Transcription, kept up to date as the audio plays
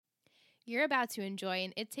You're about to enjoy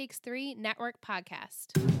an It Takes Three network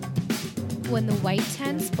podcast. When the white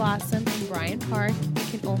tents blossom in Bryant Park, it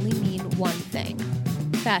can only mean one thing: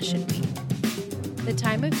 Fashion Week. The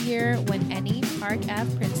time of year when any Park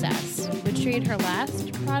Ave princess would trade her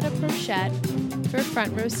last Prada Brochette for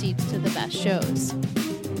front row seats to the best shows.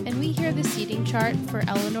 And we hear the seating chart for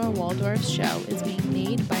Eleanor Waldorf's show is being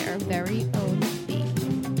made by our very own Bee.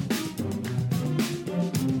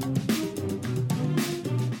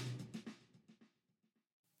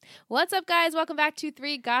 What's up, guys? Welcome back to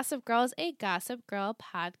Three Gossip Girls, a Gossip Girl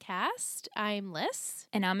podcast. I'm Liz.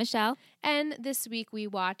 And I'm Michelle. And this week we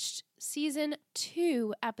watched Season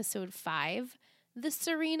 2, Episode 5, The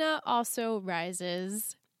Serena Also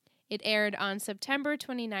Rises. It aired on September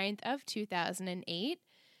 29th of 2008,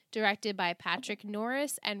 directed by Patrick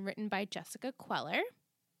Norris and written by Jessica Queller.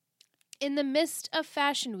 In the midst of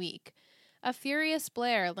Fashion Week, a furious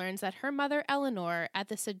Blair learns that her mother, Eleanor, at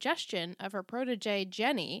the suggestion of her protege,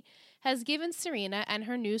 Jenny, has given Serena and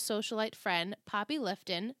her new socialite friend, Poppy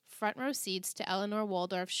Lifton, front row seats to Eleanor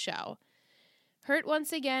Waldorf's show. Hurt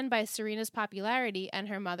once again by Serena's popularity and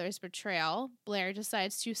her mother's betrayal, Blair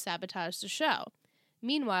decides to sabotage the show.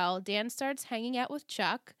 Meanwhile, Dan starts hanging out with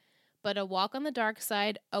Chuck, but a walk on the dark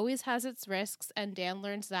side always has its risks, and Dan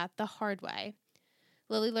learns that the hard way.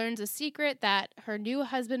 Lily learns a secret that her new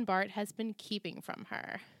husband, Bart, has been keeping from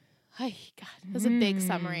her. Oh, God, that was a big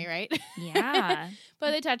summary, right? Yeah.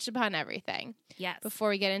 But they touched upon everything. Yes. Before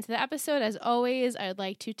we get into the episode, as always, I would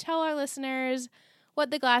like to tell our listeners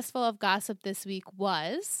what the glassful of gossip this week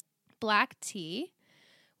was: black tea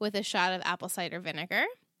with a shot of apple cider vinegar,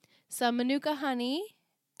 some Manuka honey,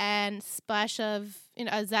 and splash of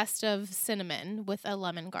a zest of cinnamon with a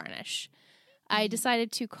lemon garnish. I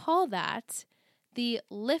decided to call that the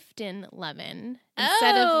Lifton lemon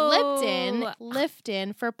instead of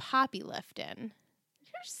Lifton for Poppy Lifton.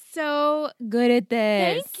 You're so good at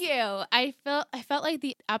this. Thank you. I felt like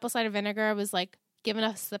the apple cider vinegar was like giving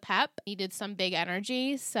us the pep. Needed some big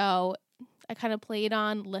energy, so I kind of played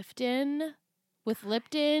on Lifton with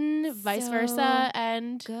Lipton, vice versa,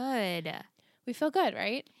 and good. We feel good,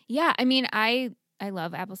 right? Yeah, I mean, I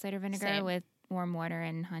love apple cider vinegar Same. with warm water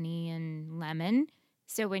and honey and lemon.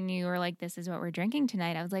 So when you were like, this is what we're drinking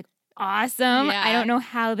tonight, I was like, awesome. Yeah. I don't know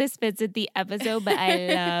how this fits with the episode, but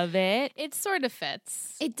I love it. It sort of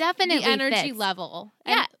fits. It definitely the energy fits. level.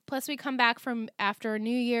 Yeah. And plus we come back from after New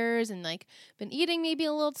Year's and like been eating maybe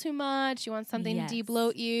a little too much. You want something Yes. to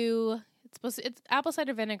de-bloat you. It's apple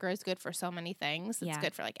cider vinegar is good for so many things. It's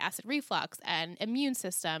good for like acid reflux and immune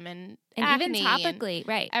system and acne even topically,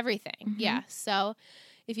 right. everything. Mhm. Yeah. So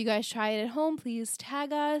if you guys try it at home, please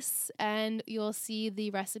tag us and you'll see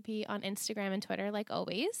the recipe on Instagram and Twitter like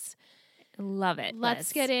always. Love it.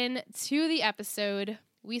 Let's get into the episode.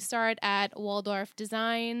 We start at Waldorf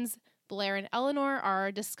Designs. Blair and Eleanor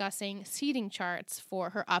are discussing seating charts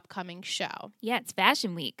for her upcoming show. Yeah, it's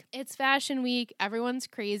Fashion Week. It's Fashion Week. Everyone's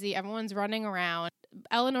crazy. Everyone's running around.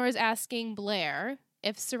 Eleanor is asking Blair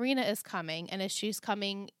if Serena is coming, and if she's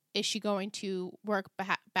coming, is she going to work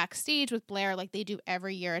backstage with Blair like they do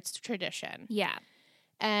every year? It's tradition. Yeah.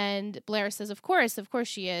 And Blair says, of course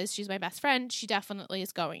she is. She's my best friend. She definitely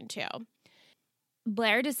is going to.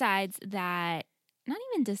 Blair decides that, not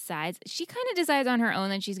even decides, she kind of decides on her own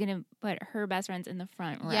that she's going to put her best friends in the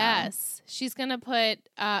front row. Yes. She's going to put,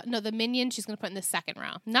 the minion she's going to put in the second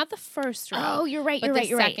row. Not the first row. Oh, you're right, but you're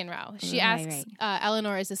the right. second row. She asks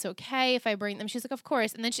Eleanor, is this okay if I bring them? She's like, of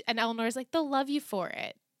course. And then Eleanor's like, they'll love you for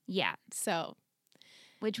it. Yeah. So.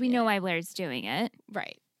 Which we know why Blair's doing it.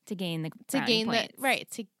 Right. To gain the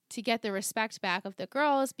points. To get the respect back of the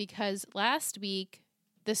girls, because last week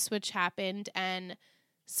the switch happened and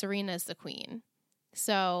Serena's the queen.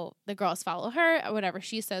 So the girls follow her, whatever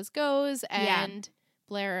she says goes, and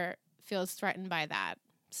Blair feels threatened by that.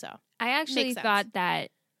 So I actually thought that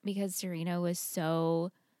because Serena was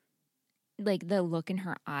so, like, the look in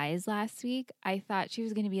her eyes last week, I thought she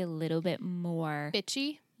was going to be a little bit more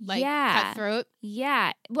bitchy, like cutthroat.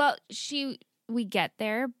 Yeah. Well, we get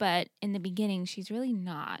there, but in the beginning, she's really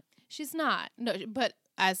not. She's not. No, but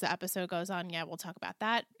as the episode goes on, we'll talk about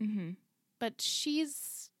that. Mm-hmm. But she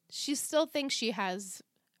still thinks she has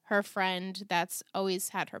her friend that's always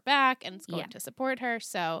had her back and is going to support her.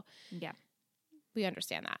 So we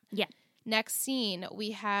understand that. Yeah. Next scene,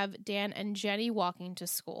 we have Dan and Jenny walking to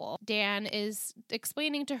school. Dan is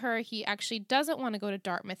explaining to her he actually doesn't want to go to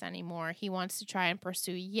Dartmouth anymore. He wants to try and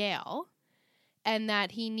pursue Yale. And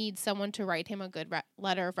that he needs someone to write him a good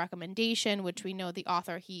letter of recommendation, which we know the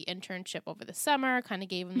author he internship over the summer kind of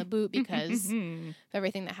gave him the boot because of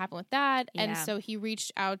everything that happened with that. Yeah. And so he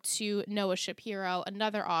reached out to Noah Shapiro,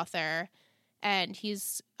 another author, and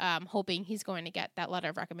he's hoping he's going to get that letter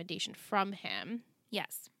of recommendation from him.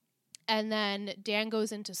 Yes. And then Dan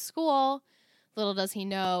goes into school. Little does he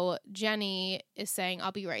know, Jenny is saying,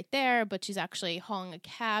 I'll be right there, but she's actually hauling a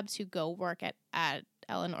cab to go work at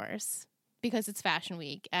Eleanor's because it's Fashion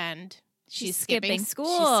Week, and she's skipping school.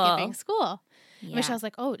 She's skipping school. Yeah. Michelle's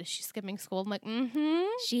like, oh, is she skipping school? I'm like, mm-hmm.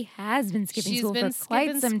 She has been skipping school for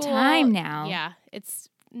quite some time now. Yeah, it's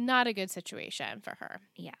not a good situation for her.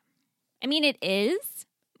 Yeah. I mean, it is,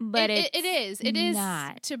 but it is. It is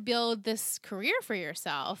not to build this career for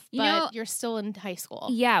yourself, but you're still in high school.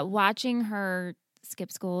 Yeah, watching her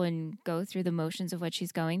skip school and go through the motions of what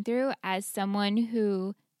she's going through, as someone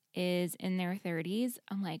who is in their 30s,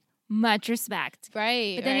 I'm like, much respect.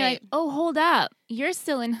 Right. But then you're like, oh, hold up. You're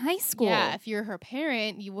still in high school. Yeah, if you're her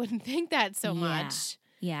parent, you wouldn't think that so much.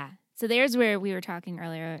 Yeah. So there's where we were talking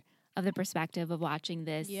earlier of the perspective of watching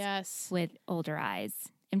this with older eyes.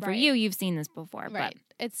 And for you, you've seen this before. Right.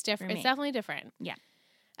 But it's different. It's definitely different. Yeah.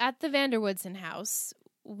 At the Vanderwoodson house,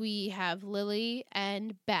 we have Lily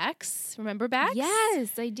and Bex. Remember Bex?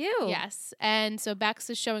 Yes, I do. Yes. And so Bex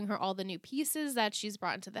is showing her all the new pieces that she's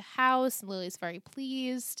brought into the house. And Lily's very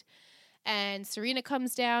pleased. And Serena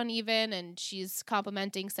comes down even, and she's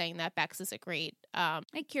complimenting, saying that Bex is a great a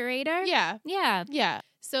curator? Yeah. Yeah. Yeah.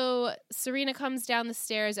 So Serena comes down the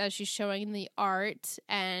stairs as she's showing the art,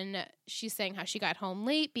 and she's saying how she got home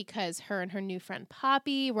late because her and her new friend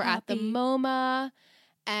Poppy were at the MoMA.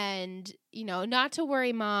 And, not to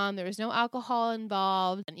worry, Mom, there was no alcohol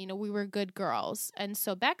involved. And, we were good girls. And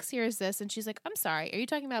so Bex hears this, and she's like, I'm sorry, are you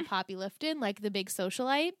talking about Poppy Lifton, like the big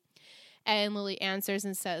socialite? And Lily answers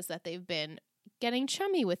and says that they've been getting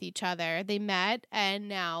chummy with each other. They met, and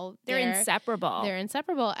now they're inseparable. They're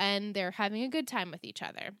inseparable, and they're having a good time with each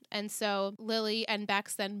other. And so Lily and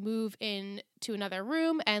Bex then move in to another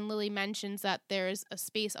room, and Lily mentions that there's a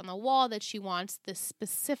space on the wall that she wants this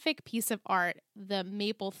specific piece of art, the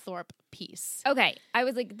Mapplethorpe piece. Okay, I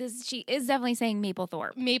was like, she is definitely saying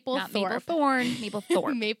Mapplethorpe. Not Maplethorne,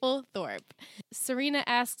 Mapplethorpe. Mapplethorpe. Serena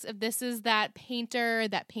asks if this is that painter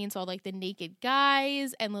that paints all like the naked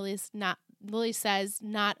guys, and Lily says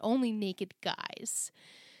not only naked guys.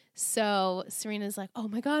 So Serena's like, oh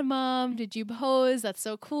my God, Mom, did you pose? That's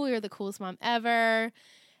so cool. You're the coolest mom ever.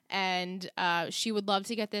 And she would love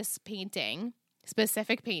to get this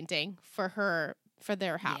specific painting for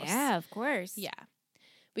their house. Yeah, of course. Yeah.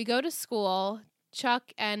 We go to school.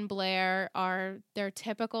 Chuck and Blair are their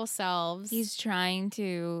typical selves. He's trying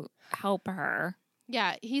to help her.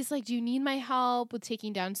 Yeah, he's like, do you need my help with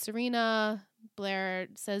taking down Serena? Blair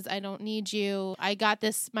says, I don't need you. I got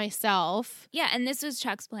this myself. Yeah, and this was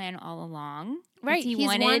Chuck's plan all along. Right. He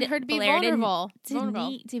wanted her to be Blair vulnerable.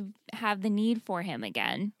 To have the need for him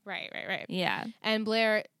again. Right. Yeah. And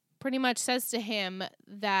Blair pretty much says to him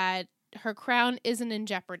that her crown isn't in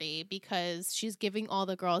jeopardy because she's giving all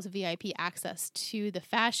the girls VIP access to the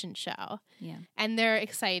fashion show. Yeah. And they're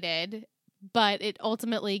excited, but it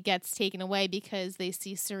ultimately gets taken away because they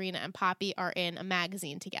see Serena and Poppy are in a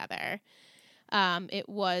magazine together. It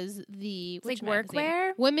was the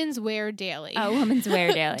workwear? Women's Wear Daily. Oh, Women's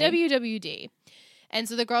Wear Daily. WWD. And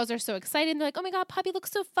so the girls are so excited. And they're like, oh my God, Poppy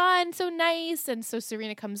looks so fun, so nice. And so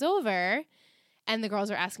Serena comes over, and the girls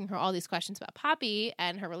are asking her all these questions about Poppy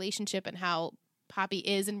and her relationship and how Poppy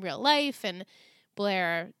is in real life. And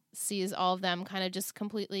Blair sees all of them kind of just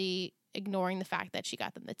completely ignoring the fact that she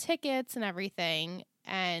got them the tickets and everything.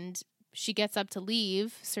 And she gets up to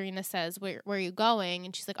leave. Serena says, where are you going?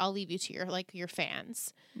 And she's like, I'll leave you to your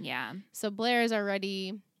fans. Yeah. So Blair is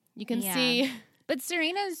already, you can see. But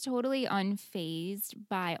Serena is totally unfazed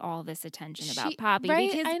by all this attention about Poppy.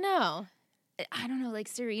 Right? Because I know. I don't know, like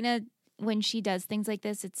Serena, when she does things like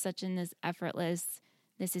this, it's such in this effortless,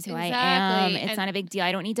 this is who I am. It's not a big deal.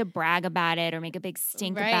 I don't need to brag about it or make a big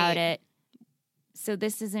stink about it. So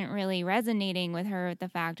this isn't really resonating with her, the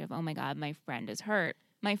fact of, oh my God, my friend is hurt.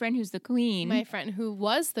 My friend who's the queen. My friend who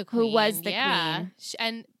was the queen.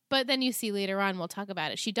 Queen. But then you see later on, we'll talk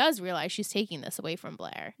about it, she does realize she's taking this away from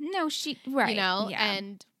Blair. No, right.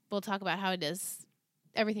 And we'll talk about how it is.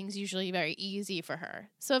 Everything's usually very easy for her.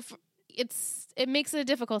 So it makes it a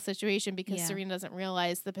difficult situation because Serena doesn't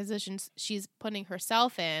realize the positions she's putting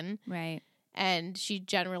herself in. Right. And she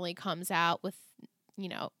generally comes out with,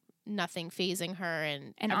 nothing phasing her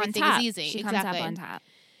and everything on top. is easy. She comes up on top.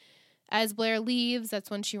 As Blair leaves,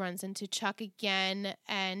 that's when she runs into Chuck again,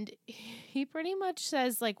 and he pretty much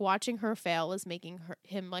says, like, watching her fail is making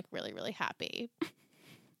him, like, really, really happy.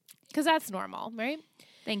 Because that's normal, right?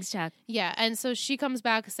 Thanks, Chuck. Yeah, and so she comes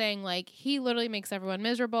back saying, like, he literally makes everyone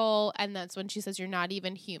miserable, and that's when she says, you're not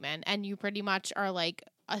even human, and you pretty much are, like,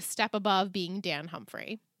 a step above being Dan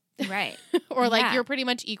Humphrey. Right. Or like you're pretty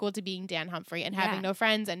much equal to being Dan Humphrey and having no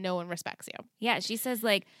friends and no one respects you. Yeah, she says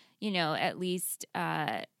like, at least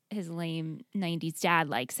his lame 90s dad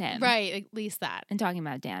likes him. Right, at least that. And talking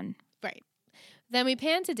about Dan. Right. Then we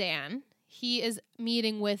pan to Dan. He is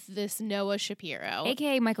meeting with this Noah Shapiro.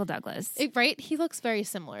 A.K.A. Michael Douglas. Right? He looks very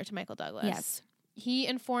similar to Michael Douglas. Yes. He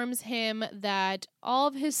informs him that all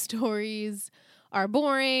of his stories are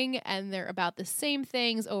boring and they're about the same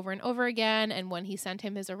things over and over again. And when he sent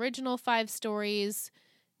him his original 5 stories,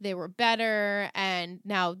 they were better. And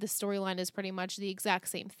now the storyline is pretty much the exact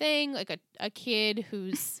same thing. Like a kid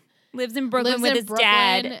who's lives in Brooklyn with his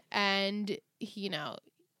dad. And,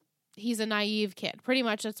 he's a naive kid. Pretty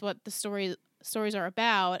much that's what the stories are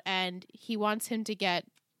about. And he wants him to get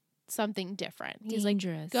something different. He's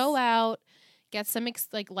dangerous. Like, go out. Get some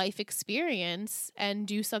life experience and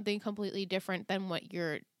do something completely different than what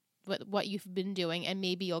you've been doing, and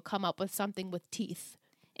maybe you'll come up with something with teeth.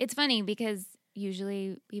 It's funny because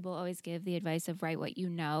usually people always give the advice of write what you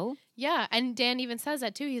know. Yeah, and Dan even says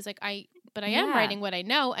that too. He's like, I am writing what I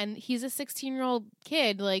know, and he's a 16-year-old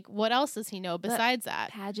kid. Like, what else does he know besides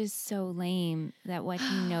that? Padge is so lame that what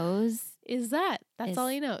he knows that's all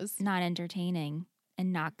he knows. Not entertaining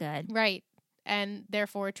and not good. Right. And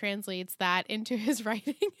therefore translates that into his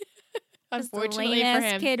writing. Unfortunately for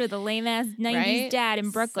him. Kid with a lame-ass 90s dad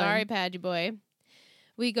in Brooklyn. Sorry, Padgy boy.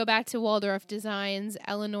 We go back to Waldorf Designs.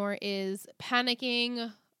 Eleanor is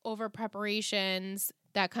panicking over preparations.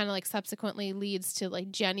 That kind of subsequently leads to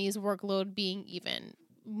Jenny's workload being even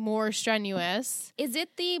more strenuous. Is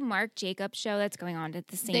it the Marc Jacobs show that's going on at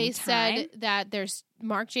the same time? They said that there's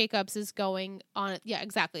Marc Jacobs is going on. Yeah,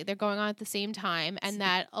 exactly. They're going on at the same time, and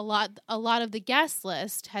that a lot of the guest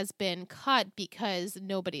list has been cut because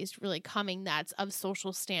nobody's really coming that's of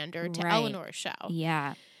social standard to Eleanor's show.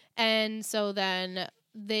 Yeah. And so then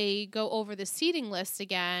they go over the seating list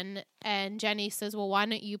again, and Jenny says, well, why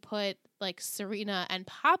don't you put Serena and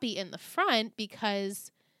Poppy in the front,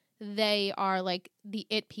 because they are the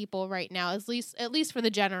it people right now, at least for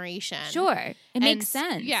the generation. Sure. It makes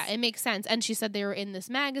sense. Yeah, it makes sense. And she said they were in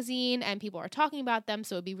this magazine and people are talking about them,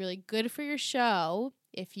 so it'd be really good for your show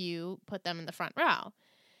if you put them in the front row.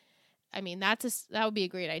 I mean, that would be a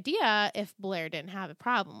great idea if Blair didn't have a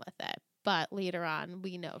problem with it. But later on,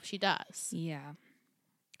 we know she does. Yeah.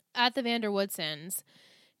 At the Vanderwoodsons,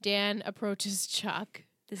 Dan approaches Chuck.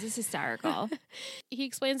 This is hysterical. He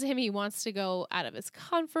explains to him he wants to go out of his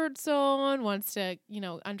comfort zone, wants to,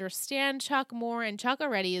 understand Chuck more. And Chuck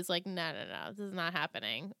already is like, no, this is not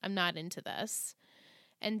happening. I'm not into this.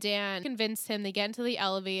 And Dan convinced him. They get into the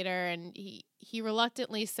elevator, and he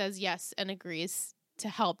reluctantly says yes and agrees to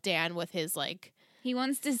help Dan with his he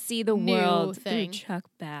wants to see the world through Chuck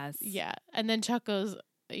Bass. Yeah. And then Chuck goes,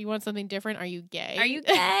 you want something different? Are you gay? Are you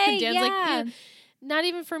gay? Dan's yeah. Not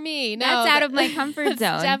even for me. No, that's out of my comfort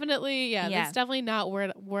zone. Definitely, that's definitely not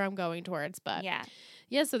where I'm going towards. But yeah.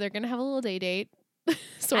 So they're gonna have a little date.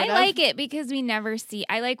 I like it because we never see.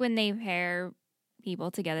 I like when they pair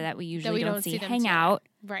people together that we usually don't see hang out.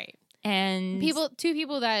 Right. And two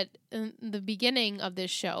people that in the beginning of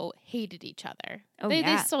this show hated each other.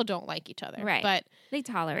 They still don't like each other, right? But they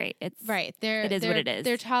tolerate. It's right. It is what it is.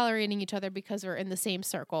 They're tolerating each other because we're in the same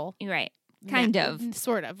circle, right? Kind of.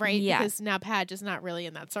 Sort of, right? Yeah. Because now Padge is not really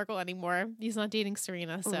in that circle anymore. He's not dating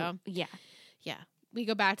Serena, so... Yeah. Yeah. We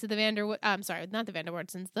go back to the not the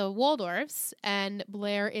Vanderwoodsons, the Waldorfs, and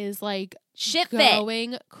Blair is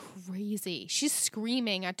going crazy. She's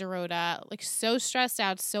screaming at Dorota, so stressed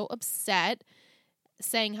out, so upset,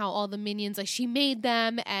 saying how all the minions, she made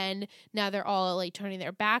them, and now they're all, turning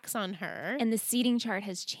their backs on her. And the seating chart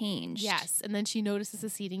has changed. Yes. And then she notices the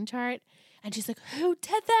seating chart. And she's like, who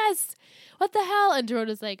did this? What the hell? And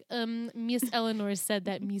Dorota's like, Miss Eleanor said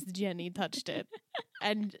that Miss Jenny touched it.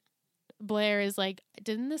 And Blair is like,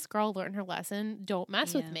 didn't this girl learn her lesson? Don't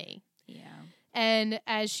mess with me. Yeah. And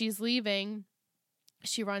as she's leaving,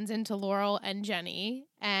 she runs into Laurel and Jenny.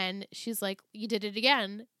 And she's like, you did it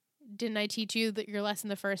again. Didn't I teach you your lesson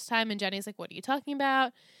the first time? And Jenny's like, what are you talking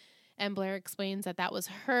about? And Blair explains that was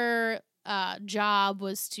her job,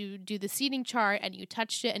 was to do the seating chart, and you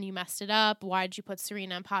touched it and you messed it up. Why did you put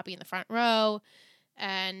Serena and Poppy in the front row?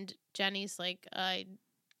 And Jenny's like, sorry.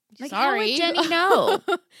 How would Jenny know?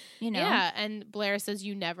 Yeah. And Blair says,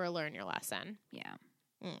 you never learn your lesson. Yeah.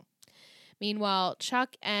 Meanwhile,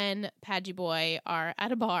 Chuck and Padgy Boy are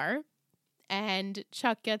at a bar, and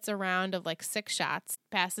Chuck gets a round of 6 shots,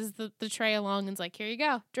 passes the tray along, and's like, here you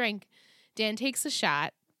go, drink. Dan takes a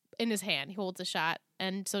shot, in his hand. He holds a shot.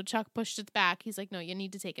 And so Chuck pushed it back. He's like, no, you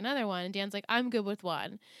need to take another one. And Dan's like, I'm good with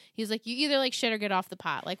one. He's like, you either like shit or get off the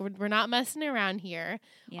pot. Like, we're not messing around here.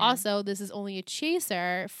 Yeah. Also, this is only a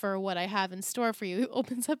chaser for what I have in store for you. He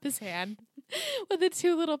opens up his hand with the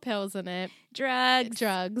 2 little pills in it.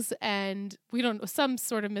 Drugs. And we don't know, some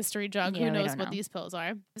sort of mystery drug. Yeah, who knows what these pills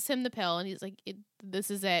are. Gives him the pill and he's like, this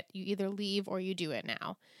is it. You either leave or you do it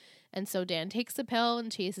now. And so Dan takes the pill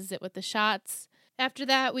and chases it with the shots. After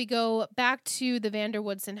that, we go back to the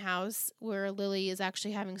Vanderwoodson house where Lily is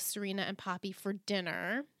actually having Serena and Poppy for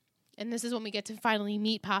dinner. And this is when we get to finally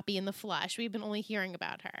meet Poppy in the flesh. We've been only hearing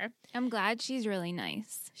about her. I'm glad she's really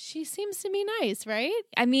nice. She seems to be nice, right?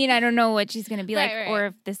 I mean, I don't know what she's going to be like or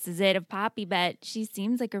if this is it of Poppy, but she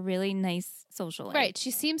seems like a really nice socialite. Right.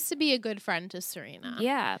 She seems to be a good friend to Serena.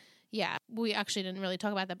 Yeah. Yeah. We actually didn't really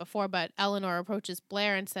talk about that before, but Eleanor approaches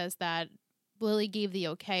Blair and says that Lily gave the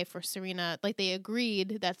okay for Serena. Like, they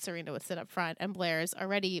agreed that Serena would sit up front, and Blair's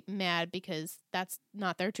already mad because that's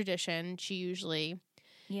not their tradition. She usually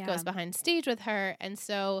goes behind stage with her. And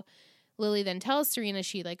so Lily then tells Serena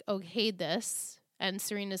she, like, okayed this. And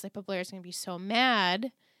Serena's like, but Blair's going to be so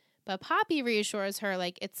mad. But Poppy reassures her,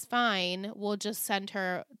 like, it's fine. We'll just send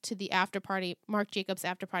her to the after party, Marc Jacobs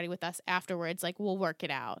after party with us afterwards. Like, we'll work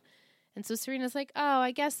it out. And so Serena's like, oh,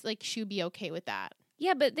 I guess, like, she'd be okay with that.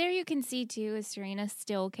 Yeah, but there you can see, too, is Serena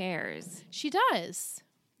still cares. She does.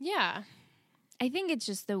 Yeah. I think it's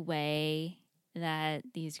just the way that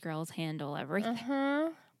these girls handle everything. Uh-huh.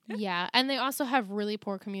 Yeah, and they also have really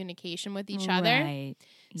poor communication with each other. Right.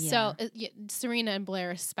 Yeah. So Serena and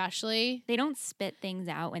Blair especially. They don't spit things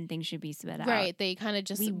out when things should be spit out. Right. They kind of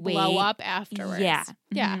just blow up afterwards. Yeah.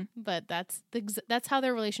 Yeah. Mm-hmm. But that's how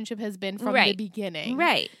their relationship has been from the beginning.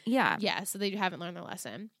 Right. Yeah. Yeah. So they haven't learned their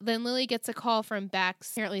lesson. Then Lily gets a call from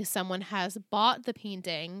Bex. Apparently someone has bought the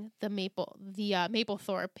painting, the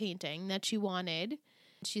Maplethorpe painting that she wanted.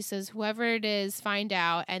 She says, whoever it is, find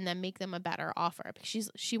out and then make them a better offer.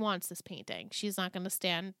 Because she wants this painting. She's not going to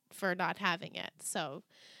stand for not having it. So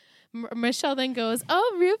Michelle then goes,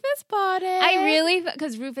 oh, Rufus bought it.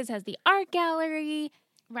 Because Rufus has the art gallery.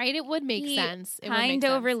 Right? It would make sense. It pined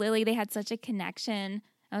over Lily. They had such a connection.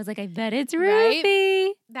 I was like, I bet it's Rufy.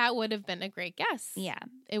 Right? That would have been a great guess. Yeah.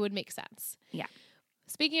 It would make sense. Yeah.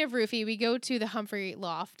 Speaking of Rufy, we go to the Humphrey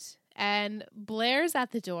loft. And Blair's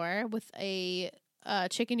at the door with a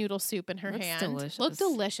chicken noodle soup in her hand. Delicious. Looked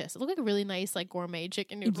delicious. It looked like a really nice, like, gourmet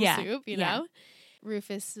chicken noodle soup, you know?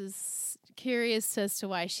 Rufus is curious as to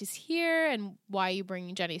why she's here and why you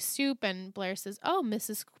bring Jenny soup. And Blair says, oh,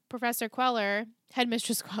 Professor Queller,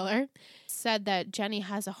 Headmistress Queller, said that Jenny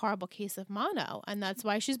has a horrible case of mono, and that's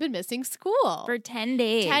why she's been missing school. For 10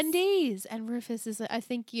 days. 10 days. And Rufus is, I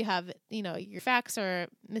think you have, your facts are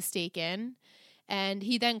mistaken. And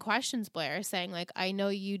he then questions Blair, saying, like, I know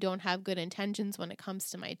you don't have good intentions when it comes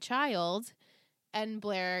to my child. And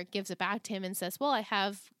Blair gives it back to him and says, well, I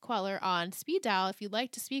have Queller on speed dial if you'd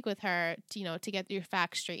like to speak with her, to get your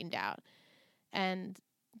facts straightened out. And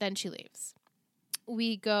then she leaves.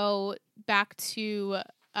 We go back to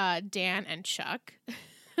Dan and Chuck.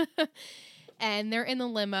 And they're in the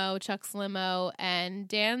limo, Chuck's limo, and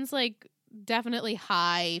Dan's, like, definitely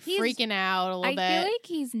high, freaking out a little bit. I feel like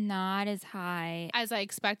he's not as high as I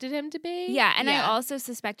expected him to be. Yeah, and I also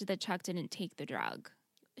suspected that Chuck didn't take the drug.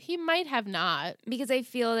 He might have not. Because I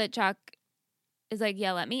feel that Chuck is like,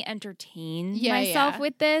 let me entertain myself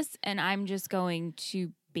with this, and I'm just going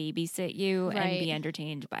to babysit you and be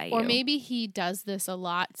entertained by you. Or maybe he does this a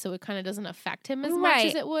lot, so it kind of doesn't affect him as much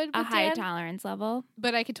as it would with a high Dan. Tolerance level.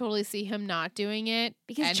 But I could totally see him not doing it.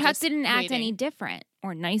 Because Chuck didn't act any different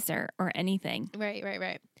or nicer or anything.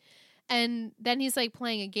 Right. And then he's, like,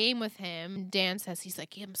 playing a game with him. Dan says, he's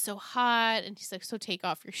like, I'm so hot. And he's like, so take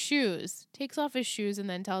off your shoes. Takes off his shoes and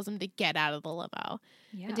then tells him to get out of the limo.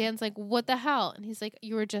 Yeah. And Dan's like, what the hell? And he's like,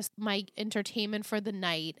 you were just my entertainment for the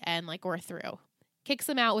night. And, like, we're through. Kicks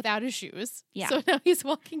him out without his shoes. Yeah. So now he's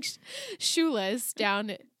walking shoeless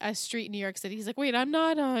down a street in New York City. He's like, wait, I'm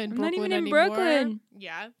not in Brooklyn anymore. Brooklyn.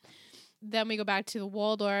 Yeah. Then we go back to the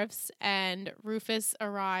Waldorfs, and Rufus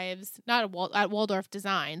arrives, not at Waldorf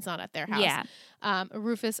Designs, not at their house. Yeah.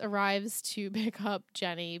 Rufus arrives to pick up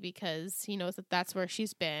Jenny because he knows that that's where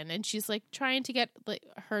she's been. And she's, like, trying to get, like,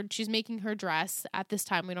 she's making her dress. At this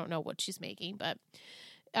time, we don't know what she's making, but,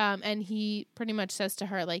 and he pretty much says to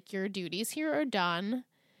her, like, your duties here are done.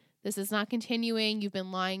 This is not continuing. You've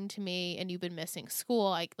been lying to me and you've been missing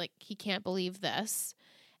school. Like he can't believe this.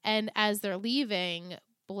 And as they're leaving,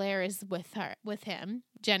 Blair is with him.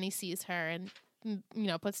 Jenny sees her and,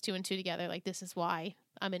 puts two and two together. Like, this is why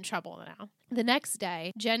I'm in trouble now. The next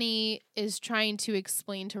day, Jenny is trying to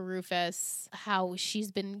explain to Rufus how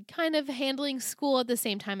she's been kind of handling school at the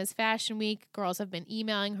same time as Fashion Week. Girls have been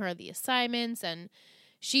emailing her the assignments, and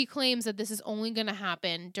she claims that this is only going to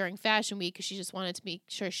happen during Fashion Week because she just wanted to make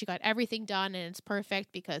sure she got everything done and it's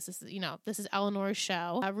perfect because this is Eleanor's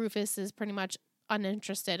show. Rufus is pretty much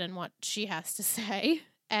uninterested in what she has to say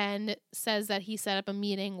and says that he set up a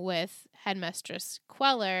meeting with Headmistress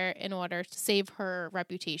Queller in order to save her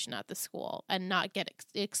reputation at the school and not get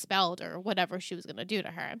expelled or whatever she was going to do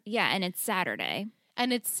to her. Yeah, and it's Saturday. So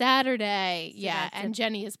and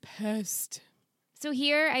Jenny is pissed. So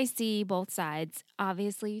here I see both sides.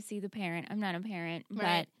 Obviously, you see the parent. I'm not a parent,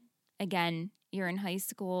 right. But again, you're in high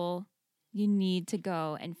school. You need to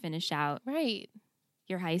go and finish out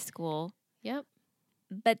your high school. Yep.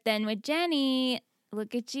 But then with Jenny,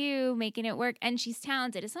 look at you making it work. And she's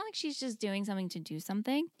talented. It's not like she's just doing something to do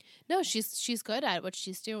something. No, she's good at what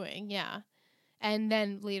she's doing. Yeah. And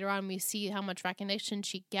then later on, we see how much recognition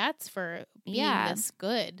she gets for being this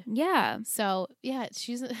good. Yeah. So, yeah,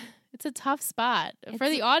 it's a tough spot. For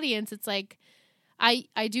the audience, it's like,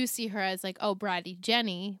 I do see her as like, oh, bratty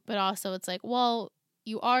Jenny. But also it's like, well,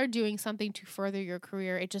 you are doing something to further your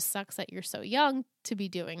career. It just sucks that you're so young to be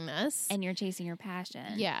doing this. And you're chasing your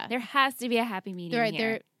passion. Yeah. There has to be a happy medium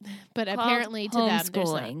here. But apparently to them,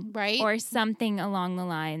 there's not, right? Or something along the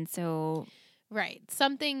line. So... Right.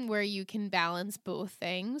 Something where you can balance both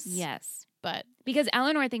things. Yes. But because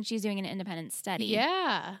Eleanor thinks she's doing an independent study.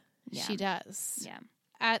 Yeah. She does. Yeah.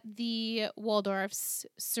 At the Waldorfs,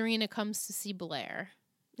 Serena comes to see Blair.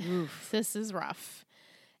 Oof. This is rough.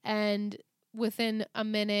 And within a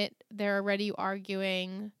minute, they're already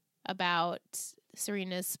arguing about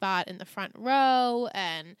Serena's spot in the front row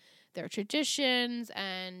and their traditions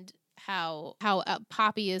and how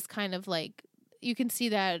Poppy is kind of like, you can see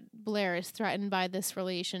that Blair is threatened by this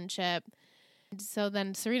relationship. So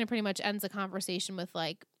then Serena pretty much ends the conversation with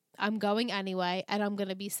like, I'm going anyway, and I'm going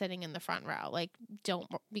to be sitting in the front row. Like,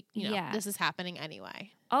 this is happening anyway.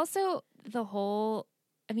 Also,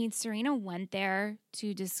 Serena went there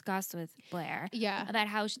to discuss with Blair. Yeah. About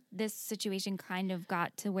how this situation kind of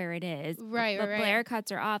got to where it is. Right, But Blair cuts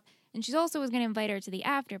her off. And she also was going to invite her to the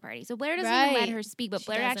after party. So Blair doesn't even let her speak, but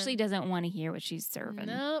Blair actually doesn't want to hear what she's serving.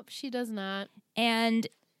 Nope, she does not. And,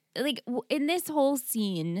 like, in this whole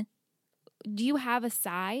scene, do you have a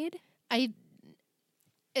side?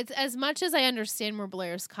 It's as much as I understand where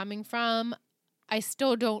Blair's coming from, I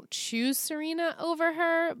still don't choose Serena over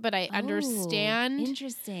her, but I understand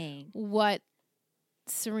what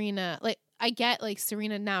Serena, like, I get, like,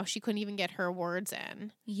 Serena now, she couldn't even get her words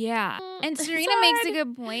in. Yeah. And Serena makes a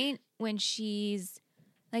good point when she's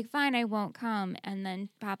like, fine, I won't come. And then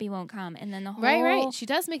Poppy won't come. And then the whole... Right. She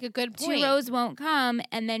does make a good point. 2 rows won't come.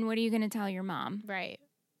 And then what are you going to tell your mom? Right.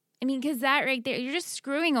 I mean, because that right there, you're just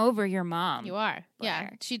screwing over your mom. You are.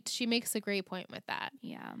 Blair. Yeah. She makes a great point with that.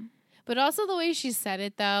 Yeah. But also the way she said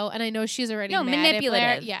it, though, and I know she's already mad manipulative.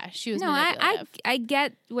 At Blair. Yeah, she was manipulative. I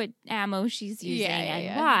get what ammo she's using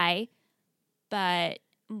and why. But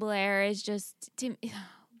Blair is just...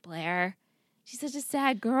 Blair... She's such a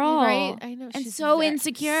sad girl. Right? I know. And she's so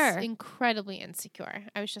insecure. Incredibly insecure.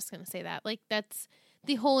 I was just going to say that. Like, that's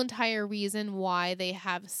the whole entire reason why they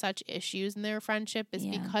have such issues in their friendship is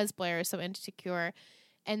because Blair is so insecure.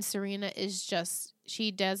 And Serena is just, she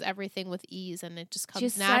does everything with ease and it just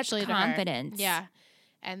comes naturally to her. Confidence. Yeah.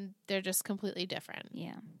 And they're just completely different.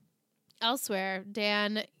 Yeah. Elsewhere,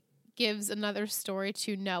 Dan gives another story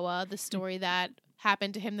to Noah, the story that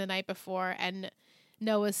happened to him the night before, and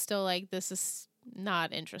Noah's still like, this is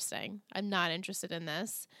not interesting. I'm not interested in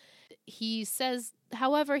this. He says,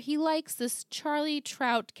 however, he likes this Charlie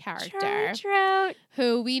Trout character. Charlie Trout.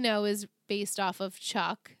 Who we know is based off of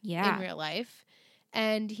Chuck in real life.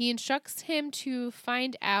 And he instructs him to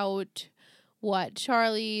find out what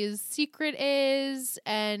Charlie's secret is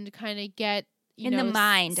and kind of get, the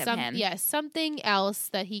mind of him. Yeah, something else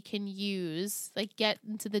that he can use, like get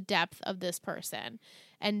into the depth of this person.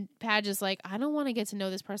 And Padge is like, I don't want to get to know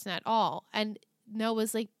this person at all. And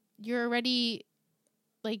Noah's like, you're already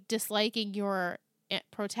like disliking your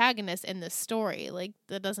protagonist in this story. Like,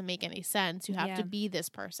 that doesn't make any sense. You have to be this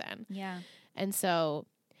person. Yeah. And so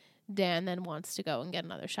Dan then wants to go and get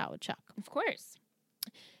another shot with Chuck. Of course.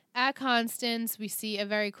 At Constance, we see a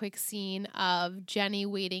very quick scene of Jenny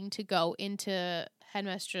waiting to go into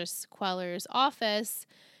Headmistress Queller's office.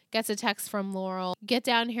 Gets a text from Laurel. Get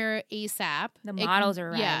down here ASAP. The models are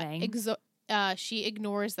arriving. Yeah. She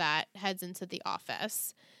ignores that, heads into the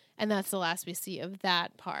office. And that's the last we see of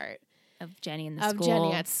that part. Of Jenny in the school. Of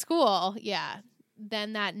Jenny at school, yeah.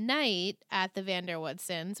 Then that night at the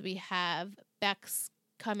Vanderwoodsons, we have Bex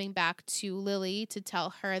coming back to Lily to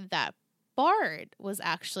tell her that Bart was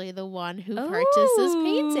actually the one who purchased this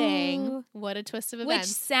painting. What a twist of events.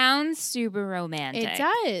 Which sounds super romantic. It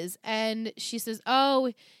does. And she says,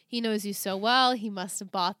 oh, he knows you so well. He must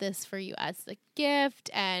have bought this for you as a gift.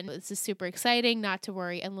 And this is super exciting, not to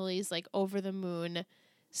worry. And Lily's like over the moon,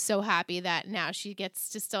 so happy that now she gets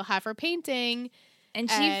to still have her painting. And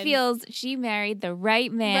she feels she married the right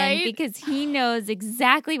man because he knows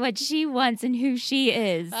exactly what she wants and who she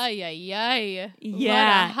is. Ay, ay, ay.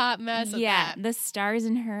 Yeah. What a hot mess of that. The stars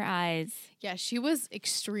in her eyes. Yeah, she was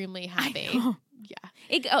extremely happy. Yeah.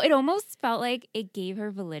 It almost felt like it gave her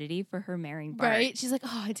validity for her marrying Bart. Right? She's like,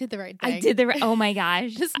 oh, I did the right thing. I did the right. Oh my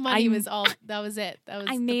gosh. This money was all, that was it.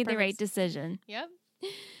 I made the right decision. Yep.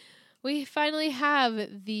 We finally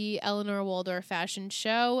have the Eleanor Waldorf fashion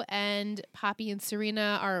show, and Poppy and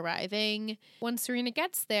Serena are arriving. When Serena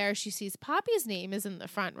gets there, she sees Poppy's name is in the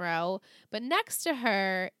front row, but next to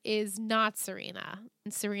her is not Serena.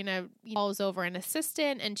 And Serena calls over an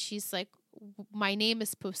assistant, and she's like, my name is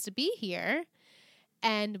supposed to be here.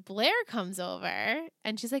 And Blair comes over,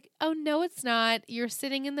 and she's like, oh, no, it's not. You're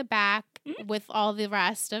sitting in the back with all the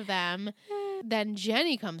rest of them. Then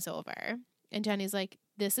Jenny comes over, and Jenny's like,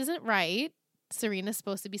 this isn't right. Serena's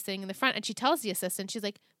supposed to be sitting in the front. And she tells the assistant, she's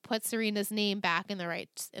like, put Serena's name back in the right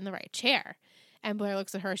chair. And Blair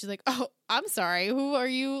looks at her. She's like, oh, I'm sorry. Who are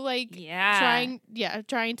you trying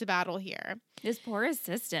to battle here? This poor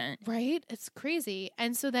assistant. Right? It's crazy.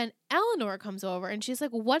 And so then Eleanor comes over and she's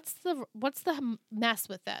like, what's the mess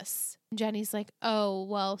with this? And Jenny's like, oh,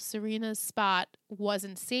 well, Serena's spot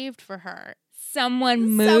wasn't saved for her.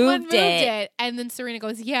 Someone moved it. And then Serena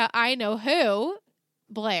goes, yeah, I know who.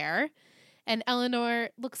 Blair. And Eleanor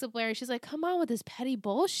looks at Blair and she's like, come on with this petty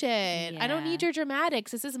bullshit. Yeah. I don't need your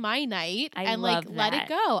dramatics. This is my night. And let it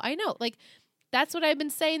go. I know. That's what I've been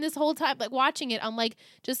saying this whole time. Watching it, I'm like,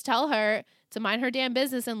 just tell her to mind her damn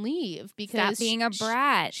business and leave, because stop being a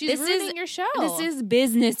brat. She's ruining your show. This is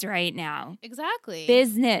business right now. Exactly.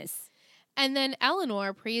 Business. And then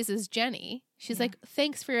Eleanor praises Jenny. She's like,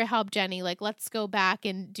 thanks for your help, Jenny. Let's go back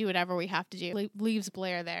and do whatever we have to do. Leaves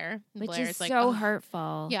Blair there. Which Blair's is so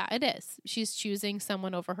hurtful. Yeah, it is. She's choosing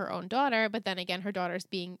someone over her own daughter, but then again, her daughter's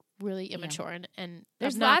being really immature and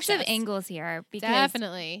there's obnoxious. Lots of angles here. Because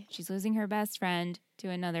definitely. She's losing her best friend to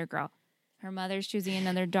another girl. Her mother's choosing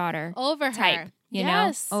another daughter. Over her. You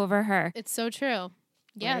know? Over her. It's so true.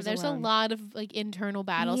 Yeah, there's a lot of internal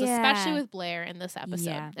battles, especially with Blair in this episode.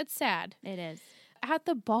 Yeah. It's sad. It is. At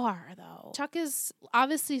the bar, though, Chuck is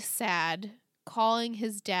obviously sad, calling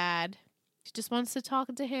his dad. He just wants to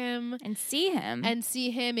talk to him. And see him.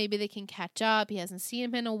 Maybe they can catch up. He hasn't seen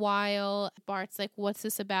him in a while. Bart's like, what's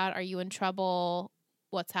this about? Are you in trouble?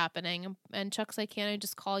 What's happening? And Chuck's like, can't I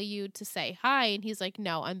just call you to say hi? And he's like,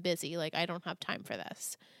 no, I'm busy. I don't have time for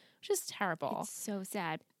this. Which is terrible. It's so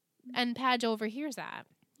sad. And Padge overhears that.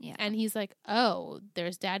 Yeah. And he's like, oh,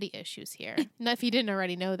 there's daddy issues here. Not if he didn't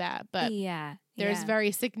already know that, but there's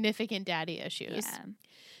very significant daddy issues. Yeah.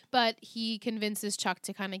 But he convinces Chuck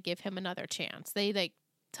to kind of give him another chance. They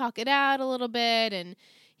talk it out a little bit, and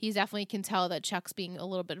he definitely can tell that Chuck's being a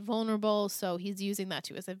little bit vulnerable, so he's using that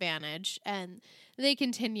to his advantage. And they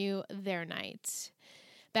continue their night.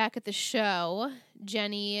 Back at the show,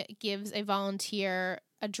 Jenny gives a volunteer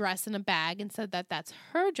a dress in a bag and said that that's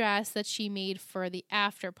her dress that she made for the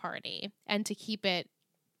after party and to keep it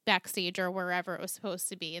backstage or wherever it was supposed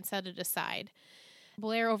to be and set it aside.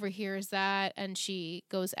 Blair overhears that and she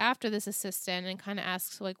goes after this assistant and kind of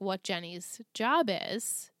asks what Jenny's job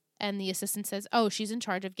is. And the assistant says, oh, she's in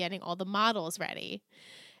charge of getting all the models ready.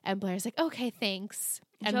 And Blair's like, okay, thanks.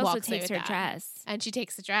 And she also walks takes away her with dress. And she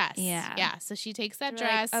takes the dress. Yeah. Yeah. So she takes that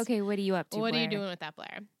dress. Okay, what are you up to, What Blair? are you doing with that,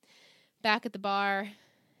 Blair? Back at the bar,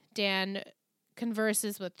 Dan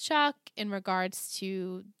converses with Chuck in regards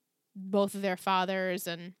to both of their fathers,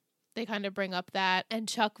 and they kind of bring up that. And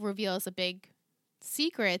Chuck reveals a big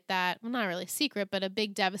secret not really secret, but a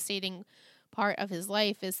big devastating part of his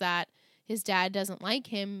life is that his dad doesn't like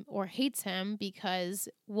him or hates him because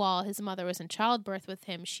while his mother was in childbirth with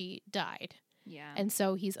him, she died. Yeah. And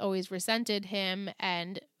so he's always resented him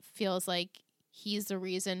and feels like he's the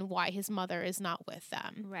reason why his mother is not with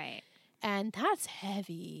them. Right. And that's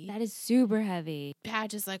heavy. That is super heavy.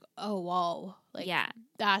 Padge is like, oh, whoa.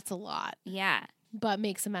 That's a lot. Yeah. But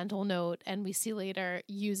makes a mental note, and we see later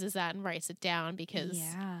uses that and writes it down because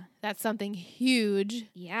that's something huge.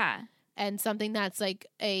 Yeah. And something that's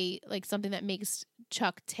something that makes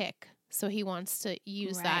Chuck tick. So he wants to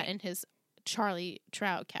use that in his Charlie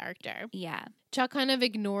Trout character. Yeah. Chuck kind of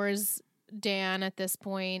ignores Dan at this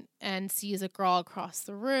point and sees a girl across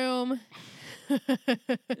the room.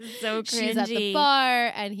 So cringy. She's at the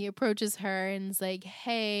bar and he approaches her and is like,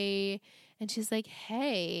 hey. And she's like,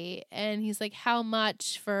 hey. And he's like, how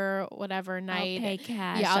much for whatever night? I'll pay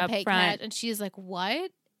cash. Yeah, I'll up pay front. cash. And she's like, what?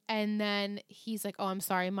 And then he's like, oh, I'm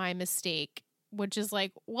sorry, my mistake. Which is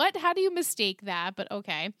like, what? How do you mistake that? But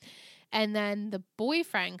okay. And then the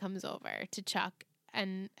boyfriend comes over to Chuck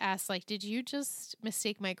and asks, like, did you just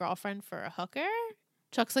mistake my girlfriend for a hooker?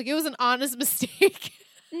 Chuck's like, it was an honest mistake.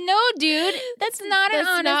 No, dude. That's not an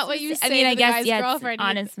honest not what you say. I mean, to I the guess, guy's yeah, it's girlfriend. an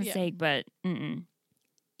honest mistake, but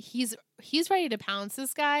He's ready to pounce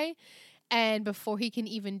this guy. And before he can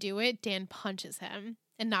even do it, Dan punches him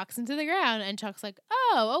and knocks him to the ground. And Chuck's like,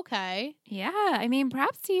 oh, okay. Yeah. I mean,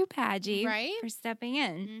 props to you, Padgy, right? for stepping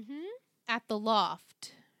in. Mm-hmm. At the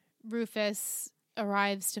loft, Rufus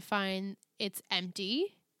arrives to find it's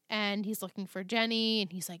empty. And he's looking for Jenny.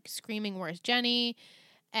 And he's like screaming, where's Jenny?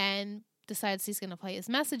 And decides he's going to play his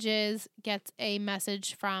messages. Gets a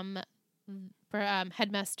message from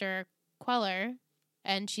Headmaster Queller.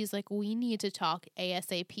 And she's like, we need to talk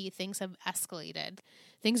ASAP. Things have escalated.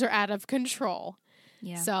 Things are out of control.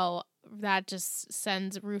 Yeah. So that just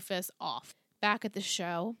sends Rufus off. Back at the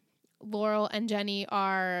show, Laurel and Jenny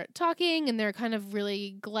are talking, and they're kind of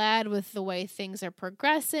really glad with the way things are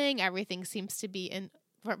progressing. Everything seems to be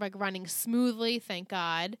running smoothly, thank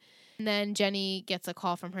God. And then Jenny gets a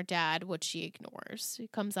call from her dad, which she ignores.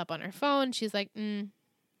 It comes up on her phone. She's like,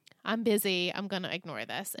 I'm busy. I'm going to ignore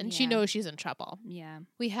this. And she knows she's in trouble. Yeah.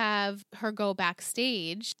 We have her go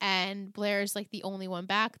backstage, and Blair's like the only one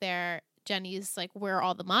back there. Jenny's like, where are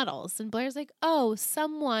all the models? And Blair's like, oh,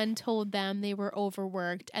 someone told them they were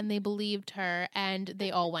overworked, and they believed her, and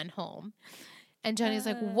they all went home. And Jenny's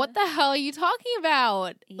like, what the hell are you talking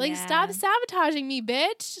about? Like, stop sabotaging me,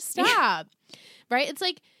 bitch. Stop. Right? It's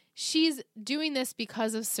like she's doing this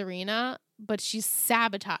because of Serena, but she's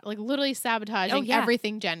literally sabotaging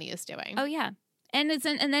everything Jenny is doing. Oh, yeah. And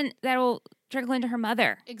then that'll trickle into her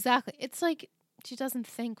mother. Exactly. It's like she doesn't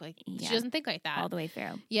think she doesn't think like that. All the way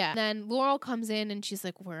through. Yeah. And then Laurel comes in and she's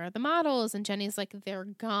like, where are the models? And Jenny's like, they're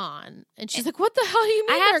gone. And she's like, what the hell do you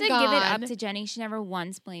mean I have they're to gone? give it up to Jenny. She never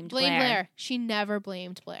once blamed Blair. She never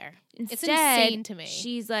blamed Blair. Instead, it's insane to me.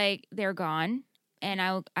 She's like, they're gone. And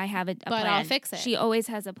I have a plan. But I'll fix it. She always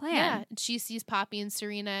has a plan. Yeah. She sees Poppy and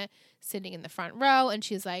Serena sitting in the front row, and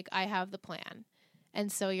she's like, I have the plan.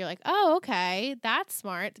 And so you're like, oh, okay, that's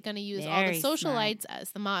smart. Going to use all the socialites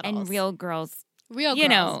as the models. And real girls. Real girls. You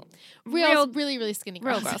know. Really, really skinny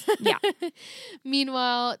girls. Real girls. Yeah.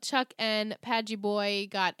 Meanwhile, Chuck and Padgy Boy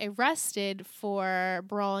got arrested for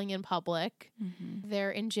brawling in public. Mm-hmm.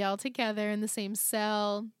 They're in jail together in the same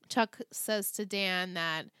cell. Chuck says to Dan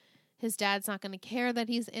that his dad's not going to care that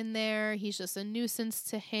he's in there. He's just a nuisance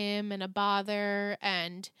to him and a bother,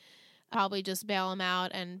 and probably just bail him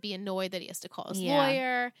out and be annoyed that he has to call his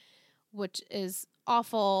lawyer, which is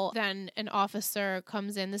awful. Then an officer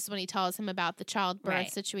comes in. This is when he tells him about the childbirth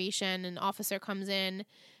situation. An officer comes in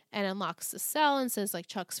and unlocks the cell and says, like,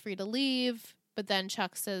 Chuck's free to leave. But then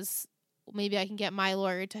Chuck says, maybe I can get my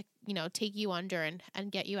lawyer to, take you under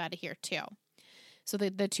and get you out of here too. So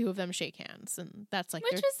the two of them shake hands, and that's like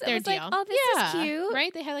their deal. Like, oh, this is cute.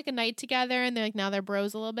 Right? They had like a night together, and they're like, now they're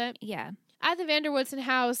bros a little bit. Yeah. At the Vanderwoodson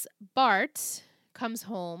house, Bart comes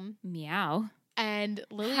home. Meow. And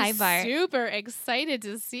Lily's super excited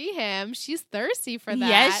to see him. She's thirsty for that.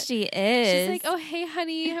 Yes, she is. She's like, oh, hey,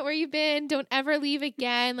 honey, where you been? Don't ever leave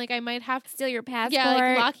again. Like, I might have to steal your passport. Yeah,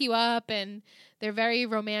 like, lock you up. And they're very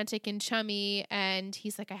romantic and chummy. And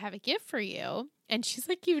he's like, I have a gift for you. And she's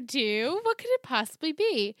like, you do? What could it possibly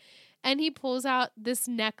be? And he pulls out this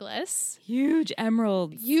necklace. Huge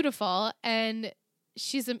emeralds. Beautiful. And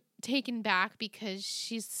she's taken back because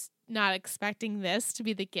she's not expecting this to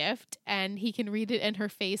be the gift, and he can read it in her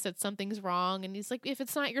face that something's wrong, and he's like, if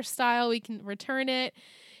it's not your style, we can return it.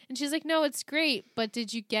 And she's like, no, it's great, but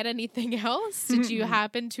did you get anything else? Did you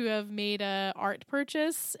happen to have made a art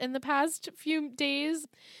purchase in the past few days?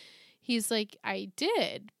 He's like, I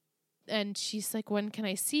did. And she's like, when can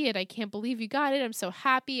I see it? I can't believe you got it. I'm so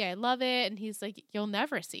happy. I love it. And he's like, you'll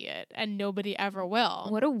never see it, and nobody ever will.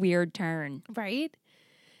 What a weird turn. Right?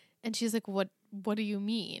 And she's like, what do you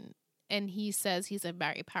mean? And he says he's a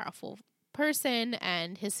very powerful person,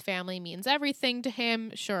 and his family means everything to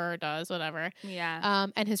him. Sure does, whatever. Yeah.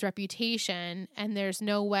 And his reputation. And there's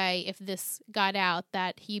no way if this got out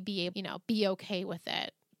that he'd be able, be okay with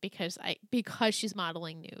it because she's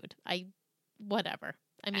modeling nude. Whatever.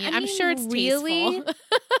 I mean, I'm sure it's really tasteful.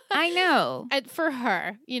 I know. For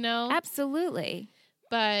her, Absolutely.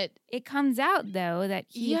 But it comes out, though, that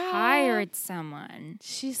he hired someone.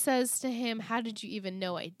 She says to him, how did you even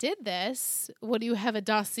know I did this? What, do you have a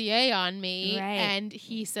dossier on me? Right. And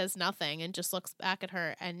he says nothing and just looks back at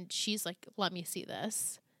her. And she's like, let me see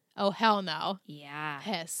this. Oh, hell no. Yeah.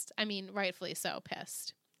 Pissed. I mean, rightfully so,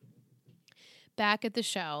 pissed. Back at the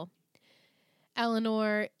show,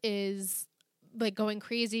 Eleanor is like going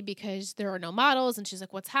crazy because there are no models. And she's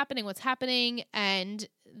like, what's happening? What's happening? And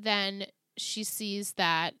then she sees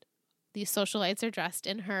that these socialites are dressed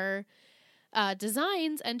in her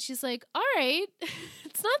designs. And she's like, all right,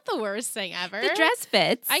 it's not the worst thing ever. The dress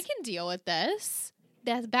fits. I can deal with this.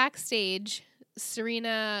 That's backstage.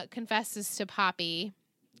 Serena confesses to Poppy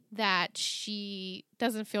that she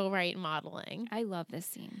doesn't feel right modeling. I love this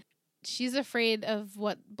scene. She's afraid of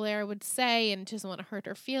what Blair would say and doesn't want to hurt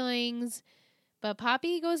her feelings. But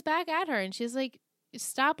Poppy goes back at her and she's like,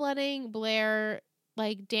 stop letting Blair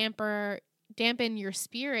like dampen your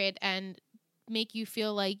spirit and make you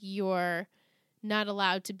feel like you're not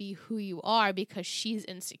allowed to be who you are because she's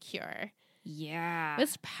insecure. Yeah.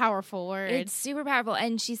 That's powerful words. It's super powerful.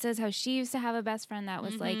 And she says how she used to have a best friend that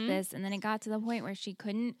was like this. And then it got to the point where she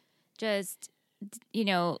couldn't just,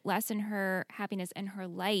 lessen her happiness and her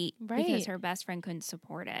light because her best friend couldn't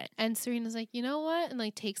support it. And Serena's like, you know what? And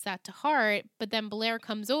like takes that to heart. But then Blair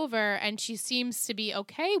comes over and she seems to be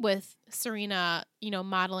okay with Serena,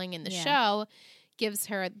 modeling in the show, gives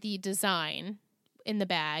her the design in the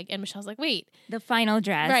bag. And Michelle's like, wait. The final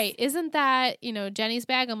dress. Right. Isn't that, Jenny's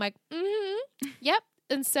bag? I'm like, yep.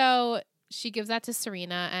 And so she gives that to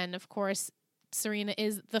Serena. And of course, Serena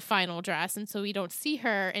is the final dress. And so we don't see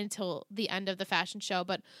her until the end of the fashion show.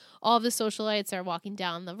 But all of the socialites are walking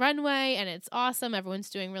down the runway and it's awesome. Everyone's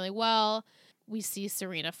doing really well. We see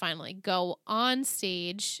Serena finally go on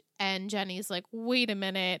stage and Jenny's like, wait a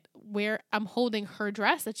minute, I'm holding her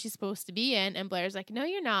dress that she's supposed to be in. And Blair's like, no,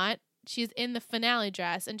 you're not. She's in the finale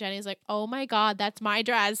dress. And Jenny's like, oh my God, that's my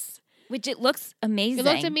dress. Which it looks amazing. It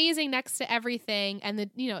looked amazing next to everything. And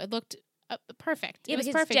it looked perfect. Yeah, it was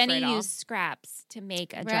because perfect Jenny for it all. used scraps to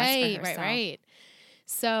make a dress for herself. Right.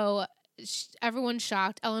 So everyone's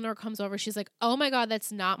shocked. Eleanor comes over. She's like, oh my God,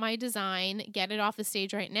 that's not my design. Get it off the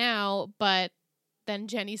stage right now. But then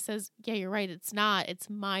Jenny says, yeah, you're right. It's not. It's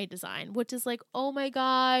my design, which is like, oh my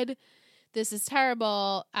God, this is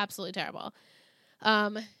terrible. Absolutely terrible.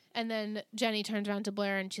 And then Jenny turns around to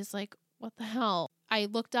Blair and she's like, what the hell? I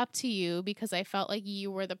looked up to you because I felt like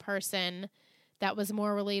you were the person that was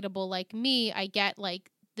more relatable like me. I get like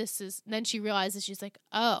this is, then she realizes, she's like,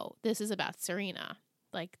 oh, this is about Serena.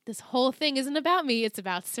 Like this whole thing isn't about me. It's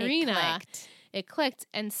about Serena. It clicked.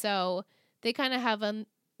 And so they kind of have a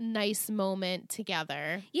nice moment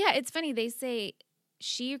together. Yeah, it's funny. They say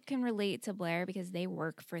she can relate to Blair because they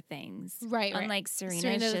work for things. Right. Unlike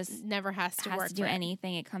Serena just never has to do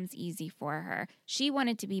anything. It comes easy for her. She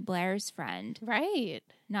wanted to be Blair's friend. Right.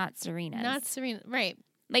 Not Serena's. Right.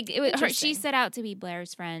 Like it was her, she set out to be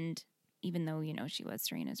Blair's friend, even though, she was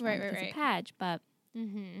Serena's friend because of Padge. But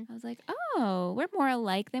I was like, oh, we're more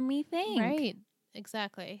alike than we think. Right.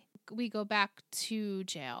 Exactly. We go back to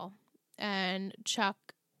jail and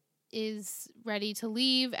Chuck is ready to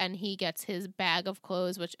leave and he gets his bag of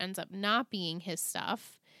clothes, which ends up not being his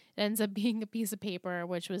stuff. It ends up being a piece of paper,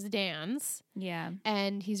 which was Dan's. Yeah.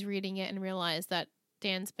 And he's reading it and realized that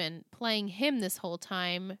Dan's been playing him this whole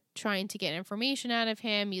time, trying to get information out of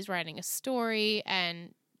him. He's writing a story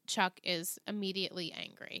and Chuck is immediately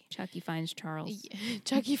angry. Chucky finds Charles.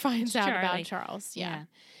 Chucky finds out about Charles. Yeah.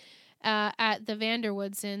 At the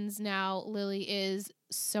Vanderwoodsons now, Lily is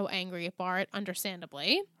so angry at Bart,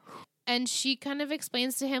 understandably. And she kind of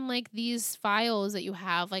explains to him like these files that you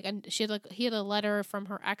have, like, and he had a letter from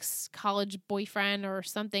her ex-college boyfriend or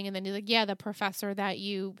something, and then he's like, yeah, the professor that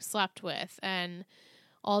you slept with, and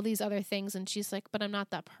all these other things. And she's like, but I'm not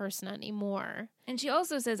that person anymore. And she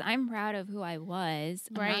also says, I'm proud of who I was.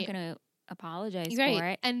 I'm not going to apologize for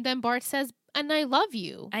it. And then Bart says, and I love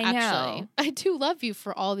you. I know. I do love you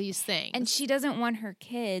for all these things. And she doesn't want her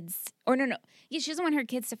kids, or no. Yeah, she doesn't want her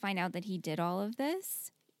kids to find out that he did all of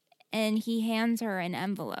this. And he hands her an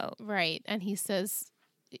envelope. Right. And he says,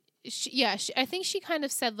 I think she kind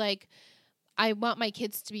of said, like, I want my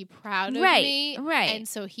kids to be proud of me. Right. And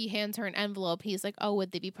so he hands her an envelope. He's like, oh,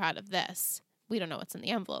 would they be proud of this? We don't know what's in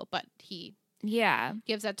the envelope, but he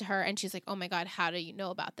gives that to her. And she's like, oh, my God, how do you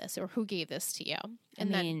know about this? Or who gave this to you?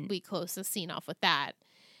 And then we close the scene off with that.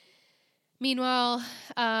 Meanwhile,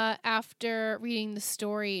 after reading the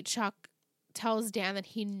story, Chuck tells Dan that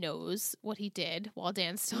he knows what he did while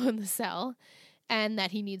Dan's still in the cell and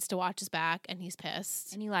that he needs to watch his back, and he's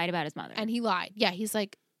pissed. And he lied about his mother. And he lied. Yeah, he's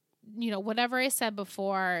like, whatever I said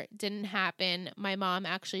before didn't happen. My mom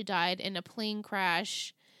actually died in a plane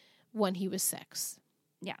crash when he was 6.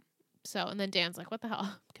 Yeah. So, and then Dan's like, what the hell?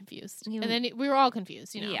 I'm confused. And then we were all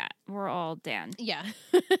confused, Yeah, we're all Dan. Yeah.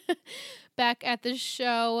 Back at the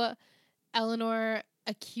show, Eleanor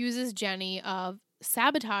accuses Jenny of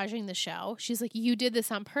sabotaging the show. She's like, you did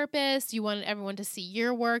this on purpose. You wanted everyone to see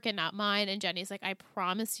your work and not mine. And Jenny's like, I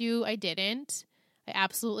promise you I didn't. I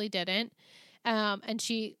absolutely didn't. And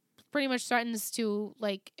she pretty much threatens to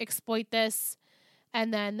like exploit this.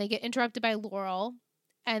 And then they get interrupted by Laurel.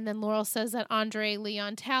 And then Laurel says that Andre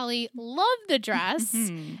Leon Talley loved the dress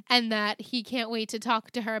and that he can't wait to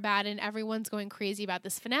talk to her about it. And everyone's going crazy about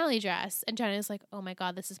this finale dress. And Jenny's like, oh my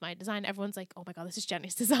God, this is my design. Everyone's like, oh my God, this is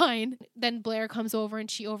Jenny's design. Then Blair comes over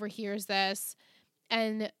and she overhears this.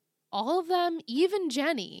 And all of them, even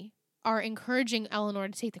Jenny, are encouraging Eleanor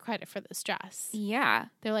to take the credit for this dress. Yeah.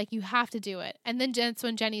 They're like, you have to do it. And then that's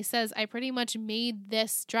when Jenny says, I pretty much made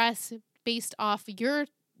this dress based off your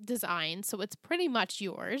design, so it's pretty much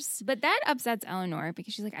yours. But that upsets Eleanor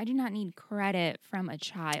because she's like, I do not need credit from a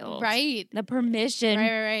child. Right. The permission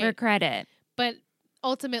for credit. But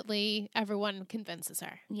ultimately, everyone convinces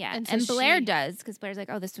her. Yeah. And Blair does, because Blair's like,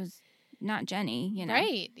 oh, this was not Jenny,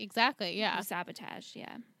 Right. Exactly. Yeah. Sabotage.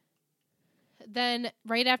 Yeah. Then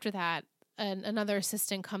right after that, another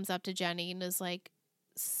assistant comes up to Jenny and is like,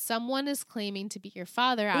 someone is claiming to be your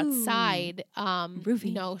father outside.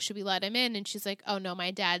 Should we let him in? And she's like, oh no,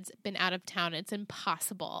 my dad's been out of town. It's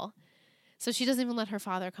impossible. So she doesn't even let her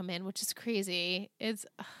father come in, which is crazy. It's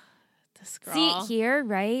this girl. See, here,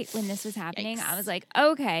 right, when this was happening, I was like,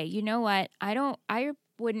 okay, you know what? I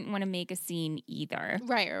wouldn't want to make a scene either.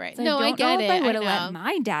 Right. So I get it. I would have let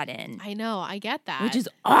my dad in. I know. I get that. Which is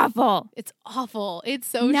awful. It's awful. It's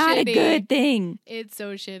so not shitty. A good thing. It's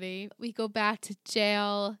so shitty. We go back to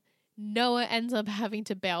jail. Noah ends up having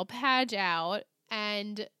to bail Padge out,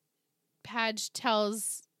 and Padge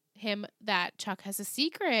tells him that Chuck has a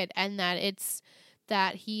secret and that it's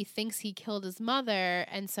that he thinks he killed his mother.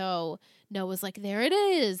 And so Noah's like, there it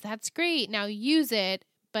is. That's great. Now use it.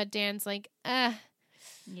 But Dan's like,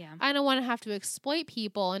 yeah, I don't want to have to exploit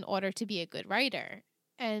people in order to be a good writer.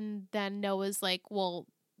 And then Noah's like, well,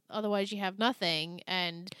 otherwise you have nothing.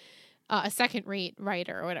 And a second-rate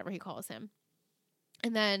writer or whatever he calls him.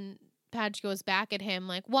 And then Padge goes back at him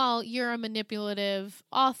like, well, you're a manipulative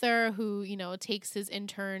author who, takes his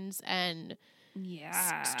interns and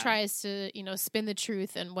tries to, spin the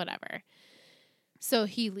truth and whatever. So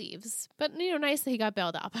he leaves. But, nice that he got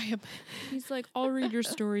bailed out by him. He's like, I'll read your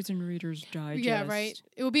stories in Reader's Digest. Yeah, right.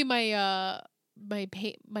 It will be my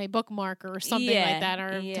my bookmark or something like that,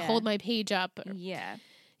 or to hold my page up. Yeah.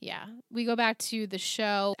 Yeah. We go back to the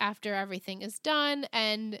show after everything is done,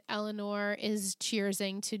 and Eleanor is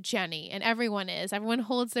cheersing to Jenny, and everyone is. Everyone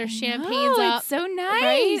holds their champagnes up. It's so nice.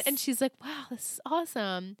 Right? And she's like, wow, this is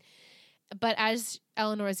awesome. But as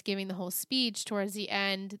Eleanor is giving the whole speech towards the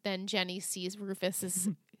end, then Jenny sees Rufus is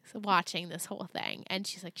watching this whole thing, and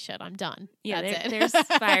she's like, shit, I'm done. Yeah, That's it. There's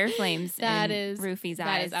fire flames in Rufy's eyes.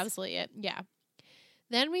 That is absolutely it. Yeah.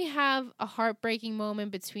 Then we have a heartbreaking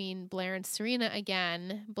moment between Blair and Serena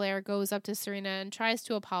again. Blair goes up to Serena and tries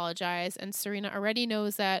to apologize, and Serena already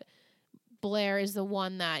knows that Blair is the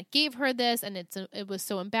one that gave her this, and it was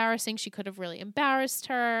so embarrassing. She could have really embarrassed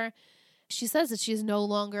her. She says that she's no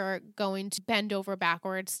longer going to bend over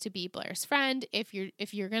backwards to be Blair's friend. If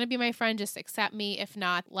you're going to be my friend, just accept me. If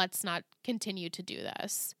not, let's not continue to do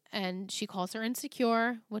this. And she calls her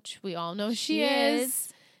insecure, which we all know she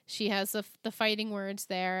is. She has the fighting words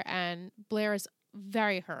there, and Blair is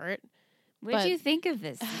very hurt. What do you think of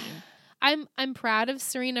this scene? I'm proud of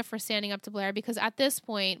Serena for standing up to Blair, because at this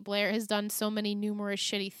point, Blair has done so many numerous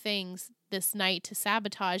shitty things this night to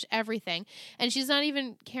sabotage everything. And she's not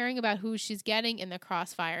even caring about who she's getting in the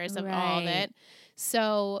crossfires of all of it.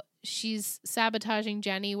 So she's sabotaging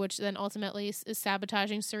Jenny, which then ultimately is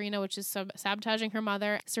sabotaging Serena, which is sabotaging her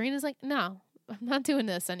mother. Serena's like, no, I'm not doing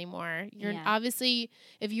this anymore. Obviously,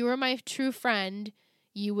 if you were my true friend,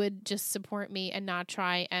 you would just support me and not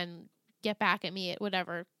try and get back at me at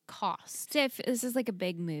whatever cost. Tiff, this is like a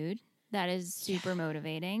big mood that is super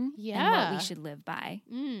motivating. Yeah. And what we should live by.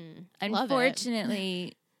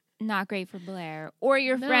 Unfortunately, not great for Blair or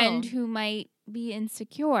your friend who might be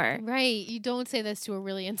insecure. Right. You don't say this to a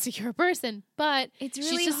really insecure person, but it's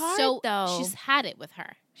really just hard though. She's had it with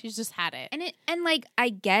her. She's just had it. And like, I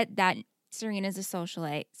get that Serena's a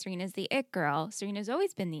socialite. Serena's the it girl. Serena's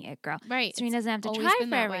always been the it girl. Right. Serena doesn't have to try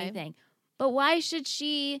for everything. But why should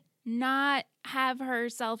she not have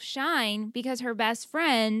herself shine because her best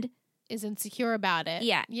friend is insecure about it?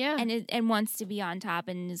 Yeah. And wants to be on top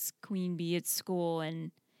and is queen bee at school,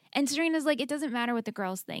 and And Serena's like, it doesn't matter what the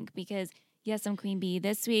girls think because, yes, I'm queen bee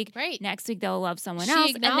this week. Right. Next week, they'll love someone She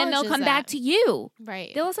else. And then they'll come back to you.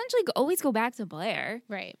 Right. They'll essentially always go back to Blair.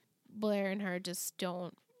 Right. Blair and her just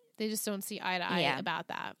don't see eye to eye about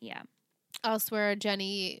that. Yeah. Elsewhere,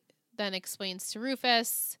 Jenny then explains to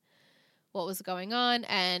Rufus what was going on,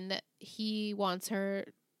 and he wants her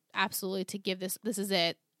absolutely to give this is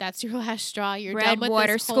it. That's your last straw. You're done with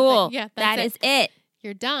Redwater this whole School. thing. Yeah, that is it.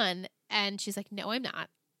 You're done. And she's like, no, I'm not.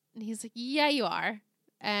 And he's like, yeah, you are.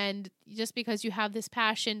 And just because you have this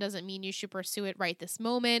passion doesn't mean you should pursue it right this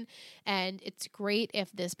moment. And it's great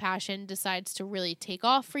if this passion decides to really take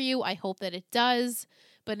off for you. I hope that it does.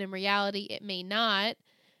 But in reality, it may not.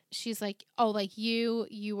 She's like, oh, like you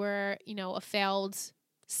were, a failed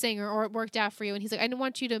singer, or it worked out for you. And he's like, I don't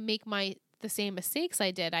want you to make the same mistakes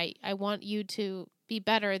I did. I want you to be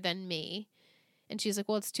better than me. And she's like,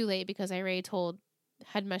 well, it's too late because I already told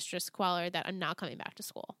Headmistress Queller that I'm not coming back to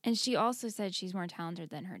school. And she also said she's more talented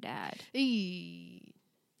than her dad.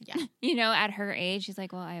 Yeah. At her age, she's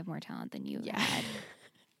like, well, I have more talent than you had.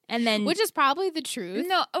 And then, which is probably the truth.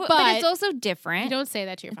 No, but it's also different. You don't say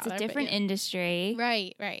that to your father. It's a different industry.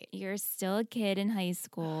 Right. You're still a kid in high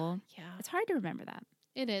school. Yeah. It's hard to remember that.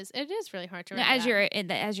 It is really hard to remember.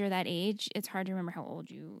 As you're that age, it's hard to remember how old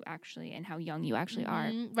you actually and how young you actually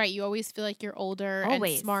are. Right. You always feel like you're older and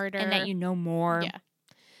smarter. And that you know more. Yeah.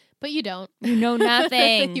 But you don't. You know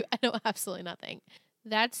nothing. You know absolutely nothing.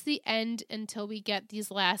 That's the end until we get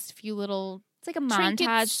these last few little... It's like a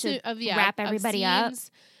montage to wrap everybody up.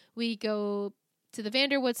 We go to the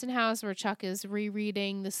Vanderwoodson house where Chuck is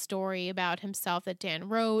rereading the story about himself that Dan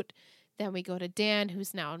wrote. Then we go to Dan,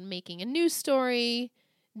 who's now making a new story.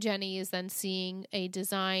 Jenny is then seeing a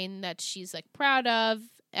design that she's like proud of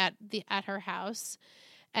at her house.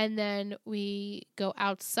 And then we go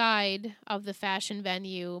outside of the fashion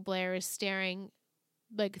venue. Blair is staring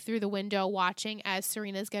like through the window watching as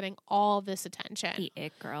Serena's getting all this attention. The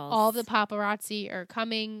it girls. All the paparazzi are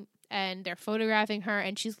coming and they're photographing her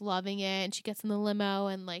and she's loving it, and she gets in the limo,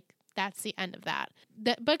 and like that's the end of that.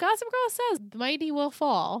 But Gossip Girl says the mighty will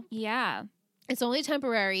fall. Yeah. It's only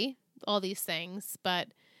temporary, all these things, but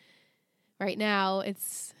right now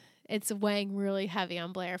it's weighing really heavy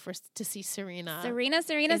on Blair to see Serena. Serena.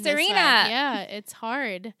 Yeah, it's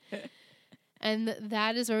hard. And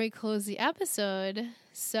that is where we close the episode.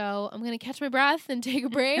 So I'm going to catch my breath and take a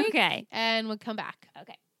break. Okay. And we'll come back.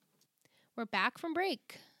 Okay. We're back from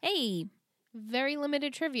break. Hey. Very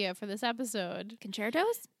limited trivia for this episode.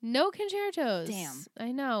 Concertos? No concertos. Damn.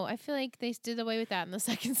 I know. I feel like they did away with that in the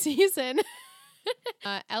second season.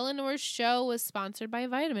 Eleanor's show was sponsored by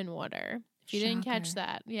Vitamin Water. If you didn't catch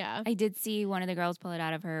that, yeah. I did see one of the girls pull it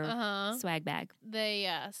out of her swag bag.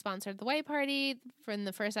 They sponsored the white party from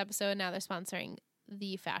the first episode. Now they're sponsoring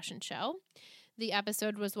the fashion show. The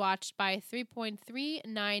episode was watched by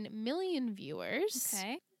 3.39 million viewers.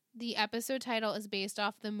 Okay. The episode title is based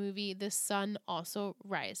off the movie The Sun Also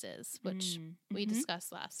Rises, which we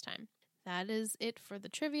discussed last time. That is it for the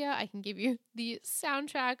trivia. I can give you the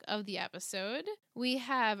soundtrack of the episode. We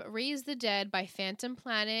have Raise the Dead by Phantom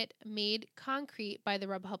Planet, Made Concrete by the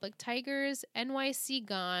Republic Tigers, NYC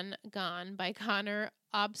Gone by Connor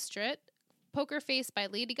Obstrit, Poker Face by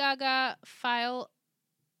Lady Gaga, File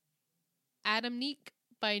Adam Neek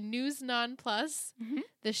by News Non Plus.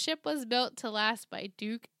 The Ship Was Built to Last by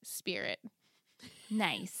Duke Spirit.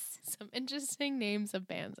 Nice. Some interesting names of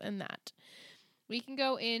bands in that. We can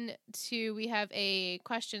go into, we have a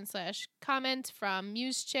question/comment from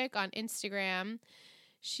Muse Chick on Instagram.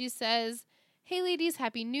 She says, hey ladies,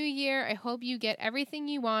 Happy New Year. I hope you get everything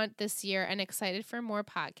you want this year and excited for more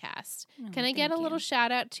podcasts. Can I get a little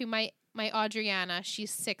shout out to my Audriana?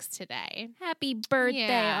 She's 6 today. Happy birthday,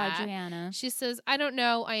 Audriana. She says, I don't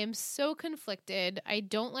know. I am so conflicted. I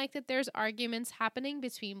don't like that there's arguments happening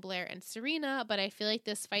between Blair and Serena, but I feel like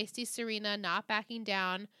this feisty Serena not backing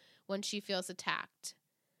down when she feels attacked.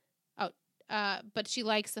 But she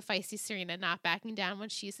likes the feisty Serena not backing down when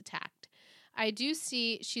she's attacked. I do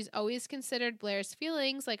see she's always considered Blair's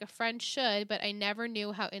feelings like a friend should, but I never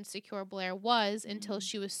knew how insecure Blair was until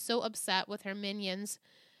she was so upset with her minions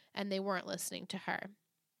and they weren't listening to her.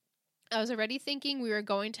 I was already thinking we were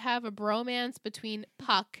going to have a bromance between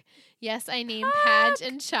Puck. Yes, I named Padge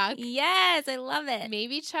and Chuck. Yes, I love it.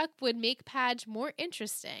 Maybe Chuck would make Padge more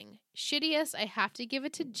interesting. Shittiest, I have to give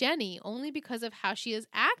it to Jenny, only because of how she is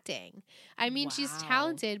acting. I mean, she's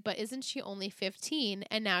talented, but isn't she only 15,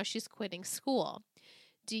 and now she's quitting school?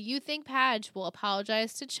 Do you think Padge will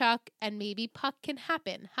apologize to Chuck, and maybe Puck can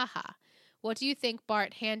happen? Haha. What do you think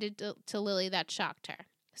Bart handed to Lily that shocked her?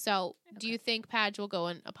 So, do you think Padge will go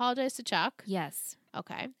and apologize to Chuck? Yes.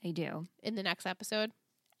 Okay. I do. In the next episode?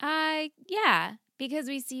 Yeah, because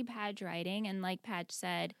we see Padge writing, and like Padge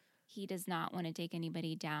said, he does not want to take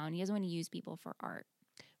anybody down. He doesn't want to use people for art.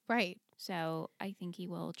 Right. So I think he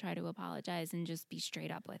will try to apologize and just be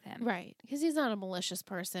straight up with him. Right. Because he's not a malicious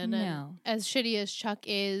person. No. And as shitty as Chuck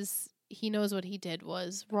is, he knows what he did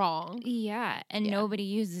was wrong. Yeah. And nobody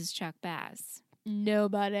uses Chuck Bass.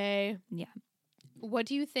 Nobody. Yeah. What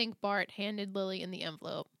do you think Bart handed Lily in the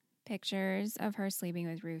envelope? Pictures of her sleeping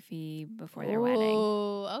with Rufy before their wedding.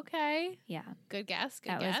 Oh, okay. Yeah. Good guess.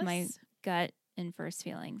 That was my gut and first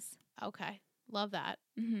feelings. Okay. Love that.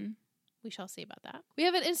 Mm-hmm. We shall see about that. We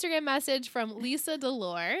have an Instagram message from Lisa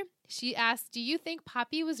Delore. She asked, do you think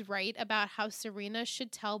Poppy was right about how Serena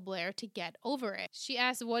should tell Blair to get over it? She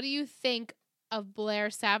asked, what do you think of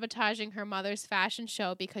Blair sabotaging her mother's fashion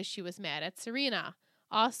show because she was mad at Serena?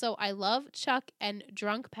 Also, I love Chuck and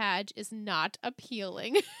drunk Padge is not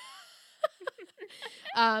appealing.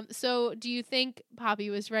 So do you think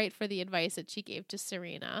Poppy was right for the advice that she gave to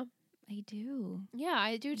Serena? I do. Yeah,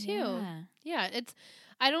 I do too. Yeah,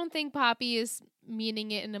 I don't think Poppy is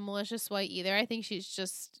meaning it in a malicious way either. I think she's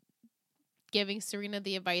just giving Serena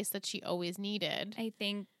the advice that she always needed. I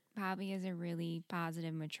think Poppy is a really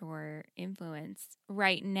positive, mature influence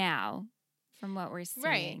right now from what we're seeing.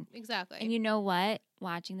 Right, exactly. And you know what?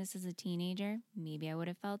 Watching this as a teenager, maybe I would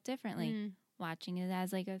have felt differently. Watching it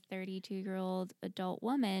as like a 32-year-old adult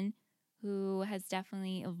woman who has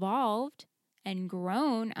definitely evolved and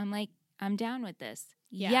grown, I'm like, I'm down with this.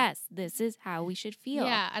 Yeah. Yes, this is how we should feel.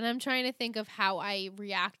 Yeah, and I'm trying to think of how I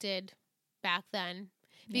reacted back then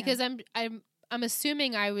because I'm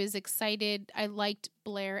assuming I was excited. I liked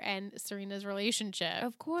Blair and Serena's relationship.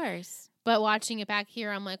 Of course. But watching it back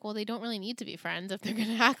here, I'm like, well, they don't really need to be friends if they're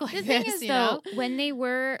going to act like this. The thing is, though, when they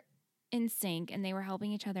were in sync and they were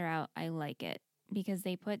helping each other out, I like it because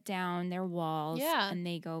they put down their walls and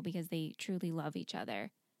they go because they truly love each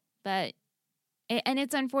other. But and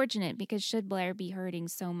it's unfortunate because should Blair be hurting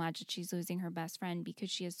so much that she's losing her best friend because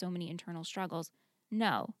she has so many internal struggles?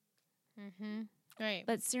 No. Mm-hmm. Right.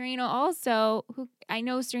 But Serena also, who I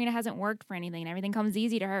know Serena hasn't worked for anything and everything comes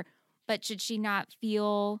easy to her, but should she not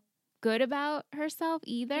feel good about herself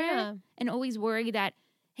either? Yeah. And always worry that,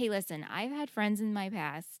 hey, listen, I've had friends in my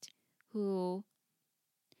past who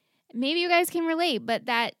maybe you guys can relate, but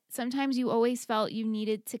that sometimes you always felt you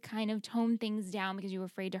needed to kind of tone things down because you were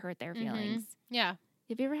afraid to hurt their feelings. Yeah.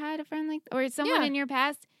 Have you ever had a friend like or someone in your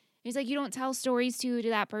past? It's like you don't tell stories to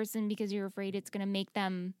that person because you're afraid it's going to make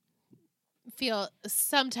them feel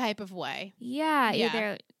some type of way. Yeah,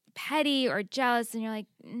 either petty or jealous, and you're like,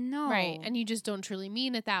 no. Right, and you just don't truly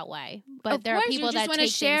mean it that way. But there are people you just that want to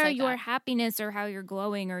share like your that. happiness or how you're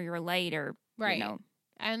glowing or your light or, right. You know.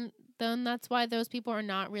 And then that's why those people are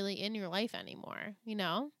not really in your life anymore, you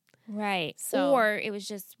know? Right. So, or it was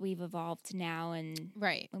just we've evolved now, and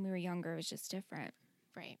right. when we were younger, it was just different.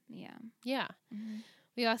 Right. Yeah. Yeah. Mm-hmm.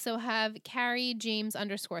 We also have Carrie James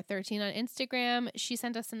 _13 on Instagram. She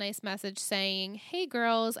sent us a nice message saying, hey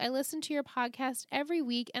girls, I listen to your podcast every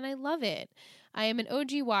week and I love it. I am an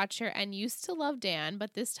OG watcher and used to love Dan,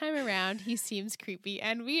 but this time around he seems creepy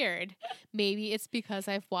and weird. Maybe it's because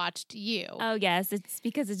I've watched you. Oh, yes. It's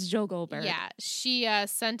because it's Joe Goldberg. Yeah. She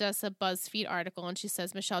sent us a BuzzFeed article and she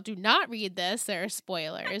says, Michelle, do not read this. There are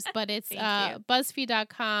spoilers, but it's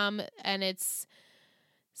BuzzFeed.com and it's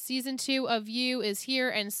Season 2 of You is here,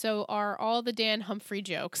 and so are all the Dan Humphrey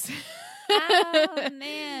jokes. Oh,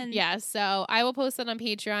 man. Yeah, so I will post that on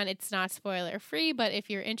Patreon. It's not spoiler free, but if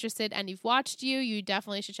you're interested and you've watched You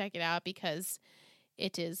definitely should check it out because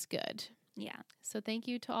it is good. Yeah. So thank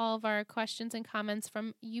you to all of our questions and comments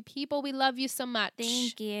from you people. We love you so much.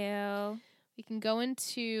 Thank you. We can go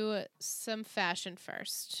into some fashion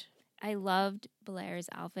first. I loved Blair's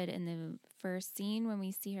outfit in the first scene when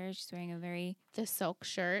we see her. She's wearing the silk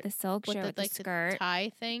shirt. The silk shirt with the skirt. The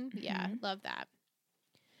tie thing. Mm-hmm. Yeah, love that.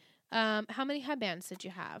 How many headbands did you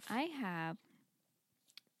have? I have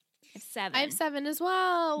 7. I have 7 as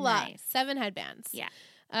well. Nice. 7 headbands. Yeah.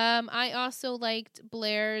 I also liked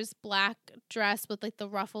Blair's black dress with like the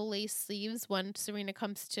ruffle lace sleeves when Serena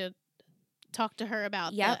comes to talk to her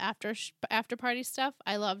about the after party stuff.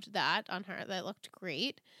 I loved that on her. That looked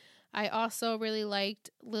great. I also really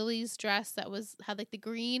liked Lily's dress that had like the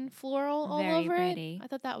green floral all over pretty. it. I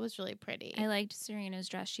thought that was really pretty. I liked Serena's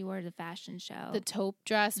dress. She wore to the fashion show. The taupe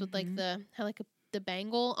dress with like the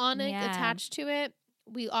bangle on it attached to it.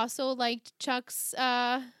 We also liked Chuck's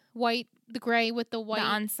the gray with the white. The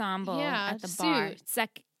ensemble at the suit. bar.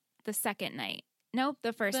 The second night. Nope,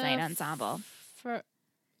 the first night ensemble.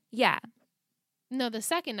 No, the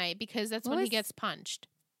second night because that's when he gets punched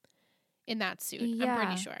in that suit. Yeah. I'm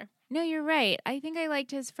pretty sure. No, you're right. I think I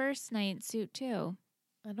liked his first night suit too.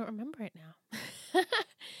 I don't remember it now. I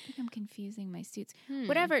think I'm confusing my suits.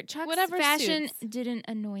 Whatever. Chuck's fashion didn't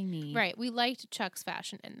annoy me. Right. We liked Chuck's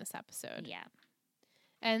fashion in this episode. Yeah.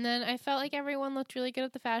 And then I felt like everyone looked really good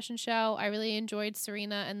at the fashion show. I really enjoyed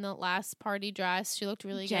Serena in the last party dress. She looked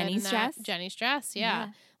really good in that. Jenny's dress. Yeah.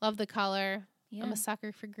 Love the color. Yeah. I'm a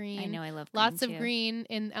sucker for green. I know, I love green Lots of green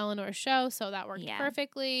in Eleanor's show, so that worked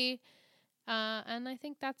perfectly. And I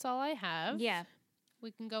think that's all I have. Yeah.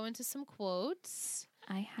 We can go into some quotes.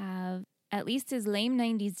 I have, at least his lame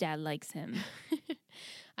 90s dad likes him.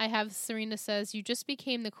 I have Serena says, "You just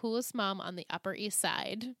became the coolest mom on the Upper East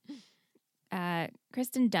Side."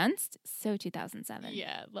 Kristen Dunst, so 2007.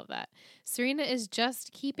 Yeah, love that. Serena is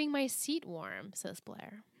just keeping my seat warm, says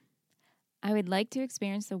Blair. I would like to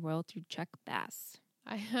experience the world through Chuck Bass.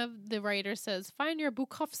 I have the writer says, "Find your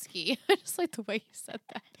Bukowski." I just like the way you said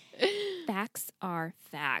that. Facts are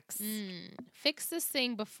facts. Fix this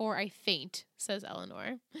thing before I faint, says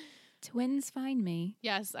Eleanor. Twins find me.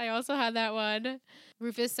 Yes, I also had that one.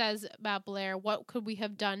 Rufus says about Blair, "What could we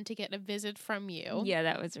have done to get a visit from you?" Yeah,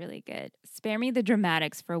 that was really good. Spare me the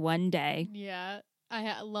dramatics for one day. Yeah,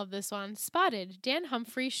 I love this one. Spotted Dan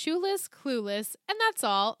Humphrey, shoeless, clueless, and that's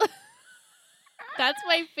all. That's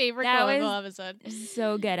my favorite quote of the episode.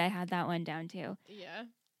 So good. I had that one down too. Yeah.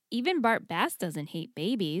 Even Bart Bass doesn't hate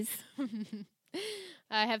babies.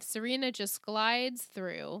 I have Serena just glides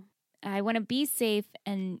through. I want to be safe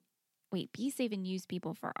and use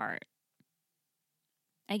people for art.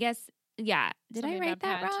 I guess, yeah. Did I write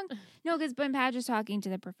that wrong? No, because when Padge was talking to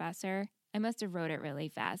the professor, I must have wrote it really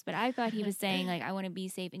fast, but I thought he was saying, like, I want to be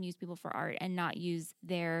safe and use people for art and not use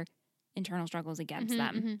their internal struggles against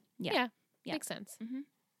them. Mm-hmm. Yeah. Makes sense. Mm-hmm.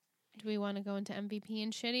 Do we want to go into MVP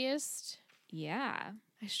and shittiest? Yeah.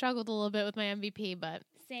 I struggled a little bit with my MVP, but...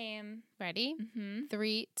 Same. Ready? Mm-hmm.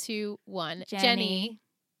 3, 2, 1. Jenny.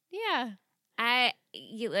 Yeah.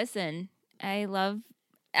 Listen, I love...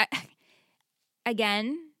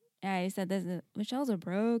 again, I said this, Michelle's a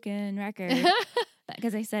broken record.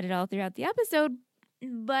 Because I said it all throughout the episode.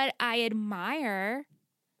 But I admire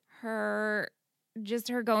her, just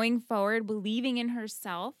her going forward, believing in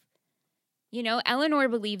herself. You know, Eleanor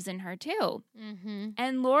believes in her too. Mm-hmm.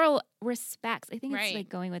 And Laurel respects. I think right. It's like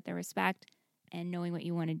going with the respect and knowing what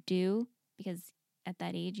you want to do, because at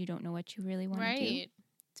that age, you don't know what you really want to do.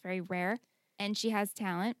 It's very rare. And she has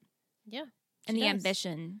talent. Yeah. And the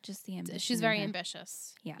ambition, just the ambition. She's very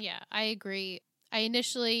ambitious. Yeah. Yeah, I agree. I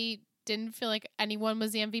initially didn't feel like anyone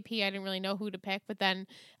was the MVP. I didn't really know who to pick. But then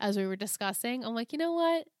as we were discussing, I'm like, you know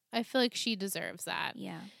what? I feel like she deserves that.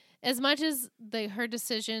 Yeah. As much as her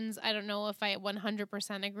decisions, I don't know if I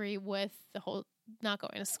 100% agree with the whole not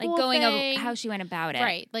going to school thing. How she went about it.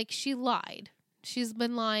 Right. Like, she lied. She's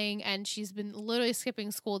been lying, and she's been literally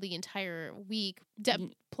skipping school the entire week,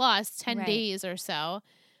 plus 10 days or so,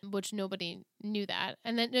 which nobody knew that.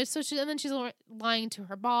 And then she's lying to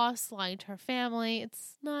her boss, lying to her family.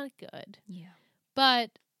 It's not good. Yeah.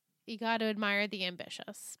 But you got to admire the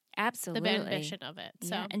ambitious. Absolutely. The ambition of it.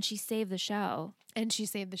 So. Yeah, and she saved the show.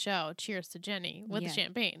 Cheers to Jenny with the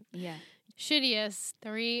champagne. Yeah. Shittiest.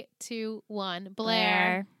 3, 2, 1.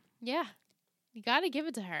 Blair. Yeah. You got to give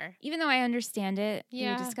it to her. Even though I understand it,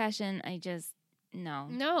 the discussion, I just, no.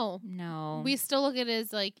 No. We still look at it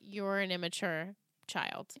as like, you're an immature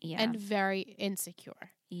child. Yeah. And very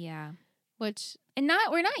insecure. Yeah. And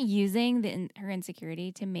we're not using her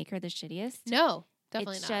insecurity to make her the shittiest. No,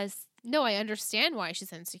 definitely not. It's just... No, I understand why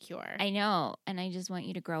she's insecure. I know, and I just want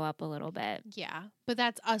you to grow up a little bit. Yeah, but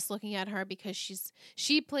that's us looking at her because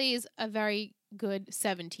she plays a very good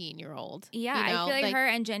 17-year-old. Yeah, you know? I feel like her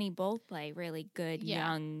and Jenny both play really good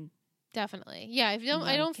young. Definitely, yeah.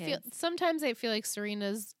 I don't feel. Sometimes I feel like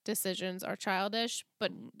Serena's decisions are childish,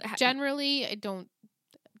 but generally I don't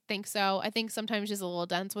think so. I think sometimes she's a little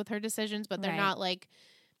dense with her decisions, but they're not like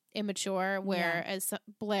immature. Whereas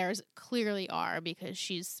Blair's clearly are because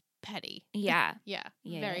she's petty. Yeah.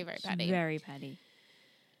 Very, very petty. Very petty.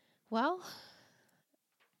 Well,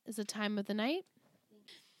 is it time of the night?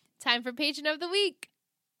 Time for Patron of the Week.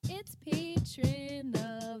 It's Patron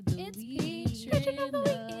of the Week. Patron of the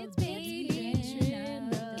Week. It's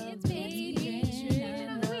Patron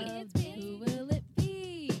of the Week. Who will it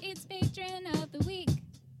be? It's Patron of the Week.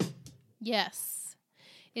 Yes.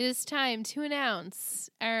 It is time to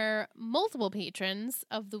announce our multiple patrons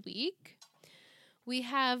of the week. We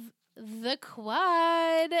have the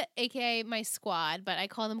Quad, aka my squad, but I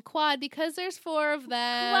call them Quad because there's 4 of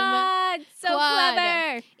them. Quad! So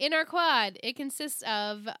clever! In our Quad, it consists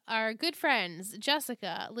of our good friends,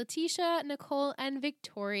 Jessica, Letitia, Nicole, and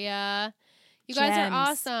Victoria. You guys are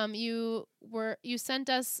awesome. You sent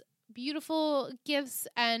us beautiful gifts,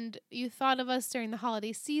 and you thought of us during the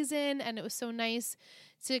holiday season, and it was so nice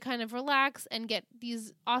to kind of relax and get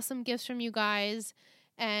these awesome gifts from you guys.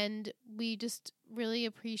 And we just really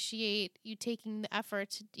appreciate you taking the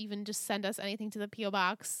effort to even just send us anything to the P.O.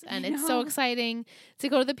 Box. And it's so exciting to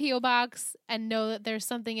go to the P.O. Box and know that there's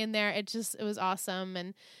something in there. It was awesome.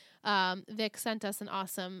 And Vic sent us an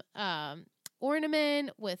awesome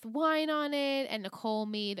ornament with wine on it. And Nicole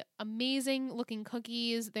made amazing looking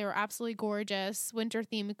cookies. They were absolutely gorgeous. Winter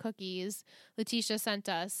themed cookies. Letitia sent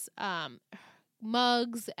us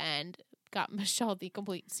mugs and got Michelle the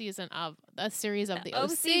complete season of a series of the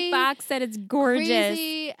OC box set. It's gorgeous.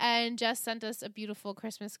 Crazy. And Jess sent us a beautiful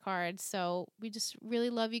Christmas card. So we just really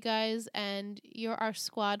love you guys, and you're our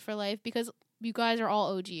squad for life because you guys are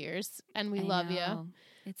all OGers and we love you.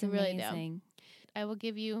 It's amazing. Really do. I will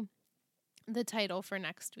give you the title for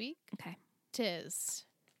next week. Okay. 'Tis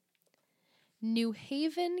New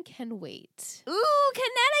Haven Can Wait. Ooh,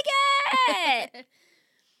 Connecticut!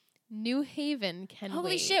 New Haven can wait.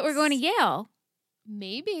 Holy shit, we're going to Yale.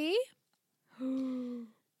 Maybe. Oh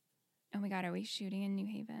my God, are we shooting in New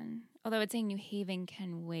Haven? Although it's saying New Haven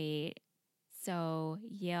can wait. So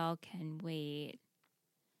Yale can wait.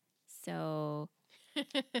 So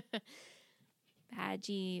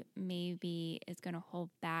Badgie maybe is going to hold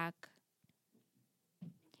back.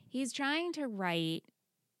 He's trying to write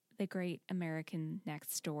the great American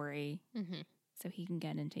Next Story so he can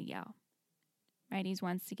get into Yale. Right, he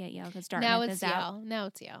wants to get Yale because Dartmouth is out. Now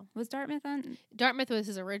it's Yale. Was Dartmouth on? Dartmouth was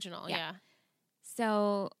his original, yeah.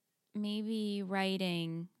 So maybe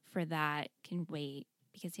writing for that can wait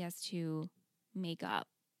because he has to make up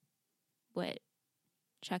with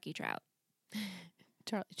Chucky Trout.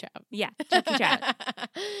 Charlie Trout. Yeah, Chucky Trout.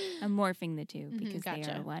 I'm morphing the two because they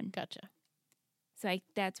are one. Gotcha. So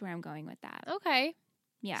that's where I'm going with that. Okay.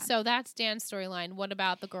 Yeah. So that's Dan's storyline. What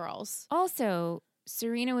about the girls? Also,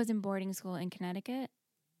 Serena was in boarding school in Connecticut?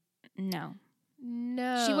 No.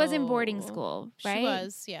 She was in boarding school, right? She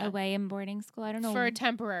was, yeah. Away in boarding school. I don't know. For a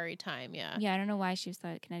temporary time, yeah. Yeah, I don't know why she was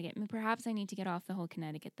at Connecticut. I mean, perhaps I need to get off the whole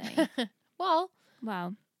Connecticut thing. Wow.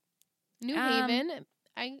 New Haven.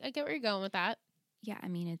 I get where you're going with that. Yeah, I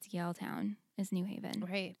mean, it's Yale Town. It's New Haven.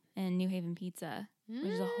 Right. And New Haven pizza, which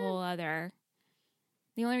is a whole other...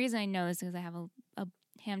 The only reason I know is because I have a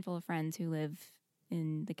handful of friends who live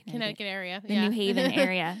in the Connecticut area. The New Haven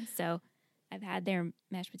area. So I've had their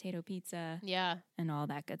mashed potato pizza. Yeah. And all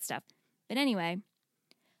that good stuff. But anyway,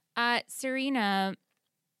 Serena,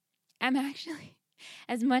 I'm actually,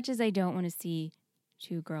 as much as I don't want to see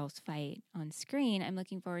two girls fight on screen, I'm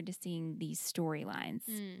looking forward to seeing these storylines.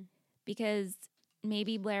 Because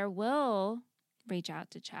maybe Blair will reach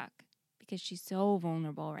out to Chuck because she's so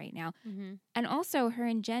vulnerable right now. And also her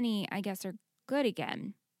and Jenny, I guess, are good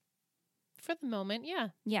again. For the moment, yeah.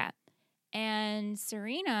 Yeah. And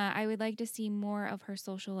Serena, I would like to see more of her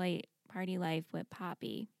social party life with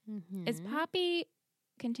Poppy. Is Poppy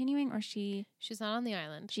continuing or she's not on the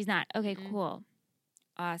island? She's not. Okay, cool.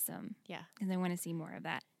 Awesome. Yeah. Because I want to see more of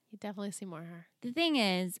that. You definitely see more of her. The thing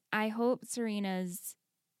is, I hope Serena's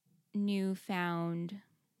newfound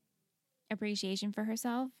appreciation for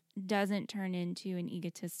herself doesn't turn into an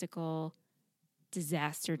egotistical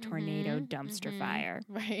disaster tornado dumpster fire.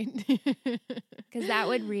 Right. Because that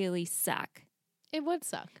would really suck. It would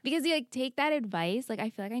suck. Because you take that advice, I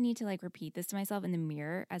feel like I need to repeat this to myself in the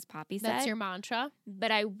mirror, as Poppy said. That's your mantra.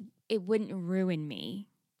 But it wouldn't ruin me.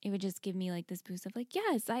 It would just give me this boost of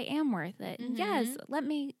yes, I am worth it. Yes, let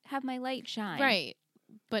me have my light shine. Right.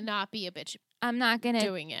 But not be a bitch. I'm not going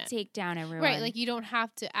to take down everyone. Right, you don't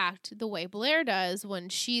have to act the way Blair does when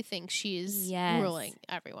she thinks she's ruling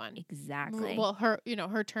everyone. Exactly. Well,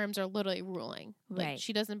 her terms are literally ruling. Right.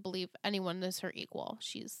 She doesn't believe anyone is her equal.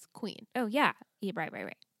 She's queen. Oh, yeah.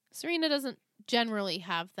 Right. Serena doesn't generally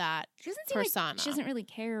have that persona. She doesn't really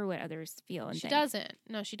care what others feel and She think. doesn't.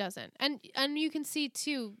 No, she doesn't. And you can see,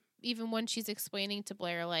 too, even when she's explaining to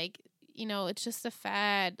Blair, it's just a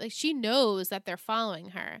fad. She knows that they're following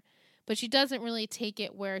her. But she doesn't really take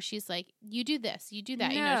it where she's you do this, you do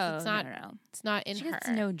that. No, it's not. No. It's not in her. She gets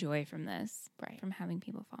no joy from this, right? From having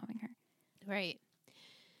people following her, right?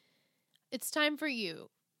 It's time for you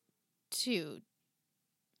to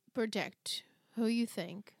predict who you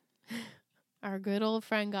think our good old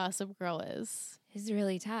friend Gossip Girl is. It's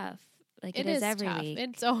really tough. It is every tough. week.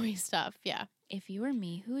 It's always tough. Yeah. If you were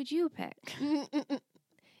me, who would you pick?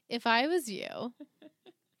 If I was you.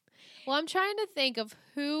 Well, I'm trying to think of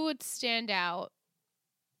who would stand out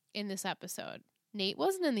in this episode. Nate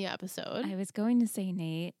wasn't in the episode. I was going to say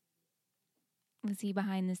Nate. Was he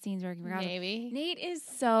behind the scenes working for Gossip? Maybe. Nate is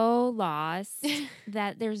so lost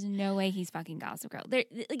that there's no way he's fucking Gossip Girl.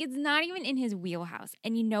 It's not even in his wheelhouse.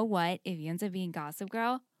 And you know what? If he ends up being Gossip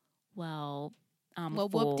Girl, well, I'm a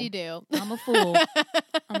fool. Whoop-de-doo. I'm a fool.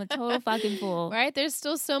 I'm a total fucking fool. Right? There's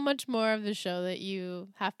still so much more of the show that you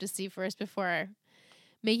have to see first before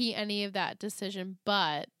making any of that decision.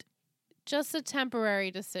 But just a temporary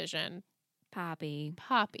decision. Poppy.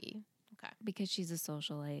 Okay. Because she's a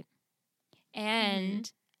socialite.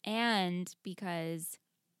 And because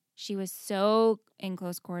she was so in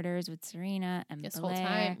close quarters with Serena and this Blair. whole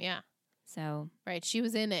time, yeah. So right, she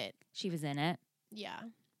was in it. Yeah.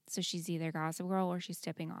 So she's either Gossip Girl or she's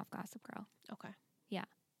tipping off Gossip Girl. Okay. Yeah.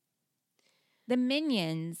 The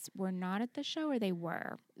Minions were not at the show, or they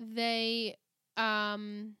were? They,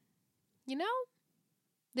 they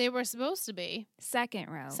were supposed to be. Second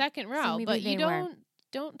row. So but you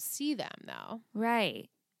don't see them, though. Right.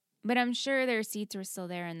 But I'm sure their seats were still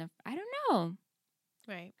there I don't know.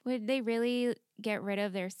 Right. Would they really get rid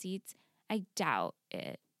of their seats? I doubt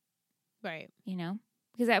it. Right. You know?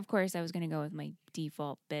 Because, of course, I was going to go with my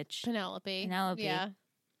default bitch. Penelope. Yeah.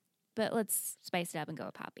 But let's spice it up and go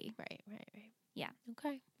with Poppy. Right. Yeah.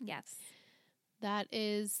 Okay. Yes. That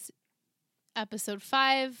is episode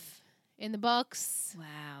 5 in the books.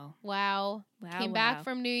 Wow. Came back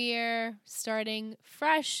from New Year, starting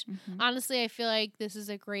fresh. Mm-hmm. Honestly, I feel like this is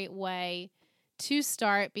a great way to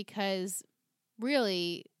start because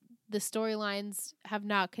really the storylines have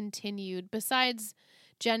not continued. Besides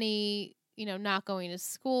Jenny, not going to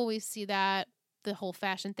school, we see that the whole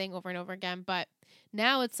fashion thing over and over again. But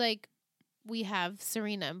now it's like we have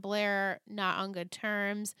Serena and Blair not on good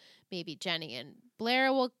terms. Maybe Jenny and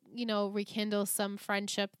Blair will, rekindle some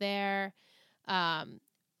friendship there.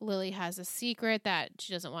 Lily has a secret that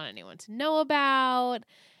she doesn't want anyone to know about.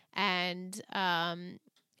 And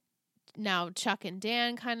now Chuck and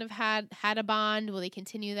Dan kind of had a bond. Will they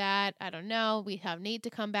continue that? I don't know. We have Nate to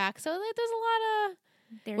come back. So there's a lot of...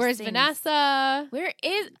 Where's Vanessa? Where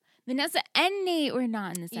is... Vanessa and Nate were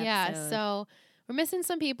not in this episode. Yeah, so we're missing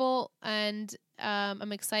some people. And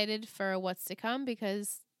I'm excited for what's to come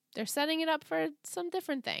because they're setting it up for some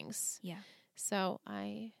different things. Yeah. So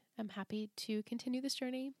I am happy to continue this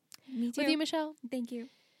journey. Me too. With you, Michelle. Thank you.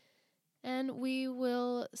 And we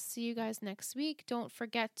will see you guys next week. Don't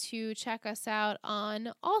forget to check us out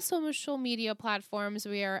on all social media platforms.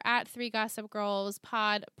 We are at 3 Gossip Girls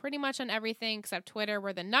Pod, pretty much on everything except Twitter.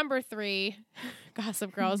 We're the number 3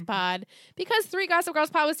 Gossip Girls Pod because 3 Gossip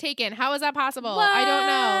Girls Pod was taken. How is that possible? What? I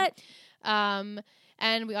don't know.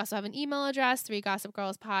 And we also have an email address,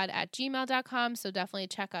 3gossipgirlspod@gmail.com. So definitely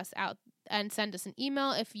check us out and send us an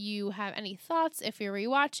email if you have any thoughts, if you're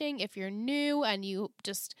rewatching, if you're new and you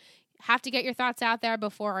just have to get your thoughts out there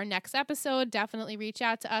before our next episode. Definitely reach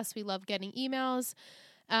out to us. We love getting emails.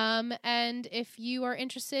 And if you are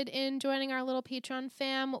interested in joining our little Patreon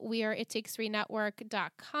fam, we are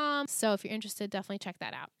ittakes3network.com. So if you're interested, definitely check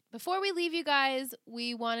that out. Before we leave you guys,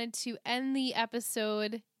 we wanted to end the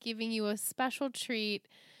episode giving you a special treat.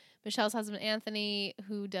 Michelle's husband, Anthony,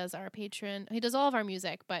 who does our Patreon, he does all of our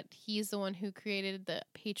music, but he's the one who created the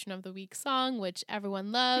Patron of the Week song, which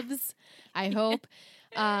everyone loves, I hope.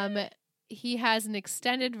 He has an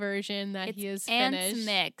extended version that he has finished. It's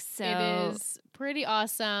mix, so it is pretty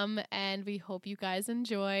awesome, and we hope you guys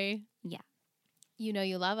enjoy. Yeah. You know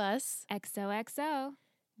you love us. XOXO.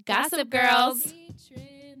 Gossip Girls.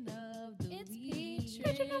 Patron of the week. It's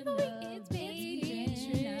Patron of the week. It's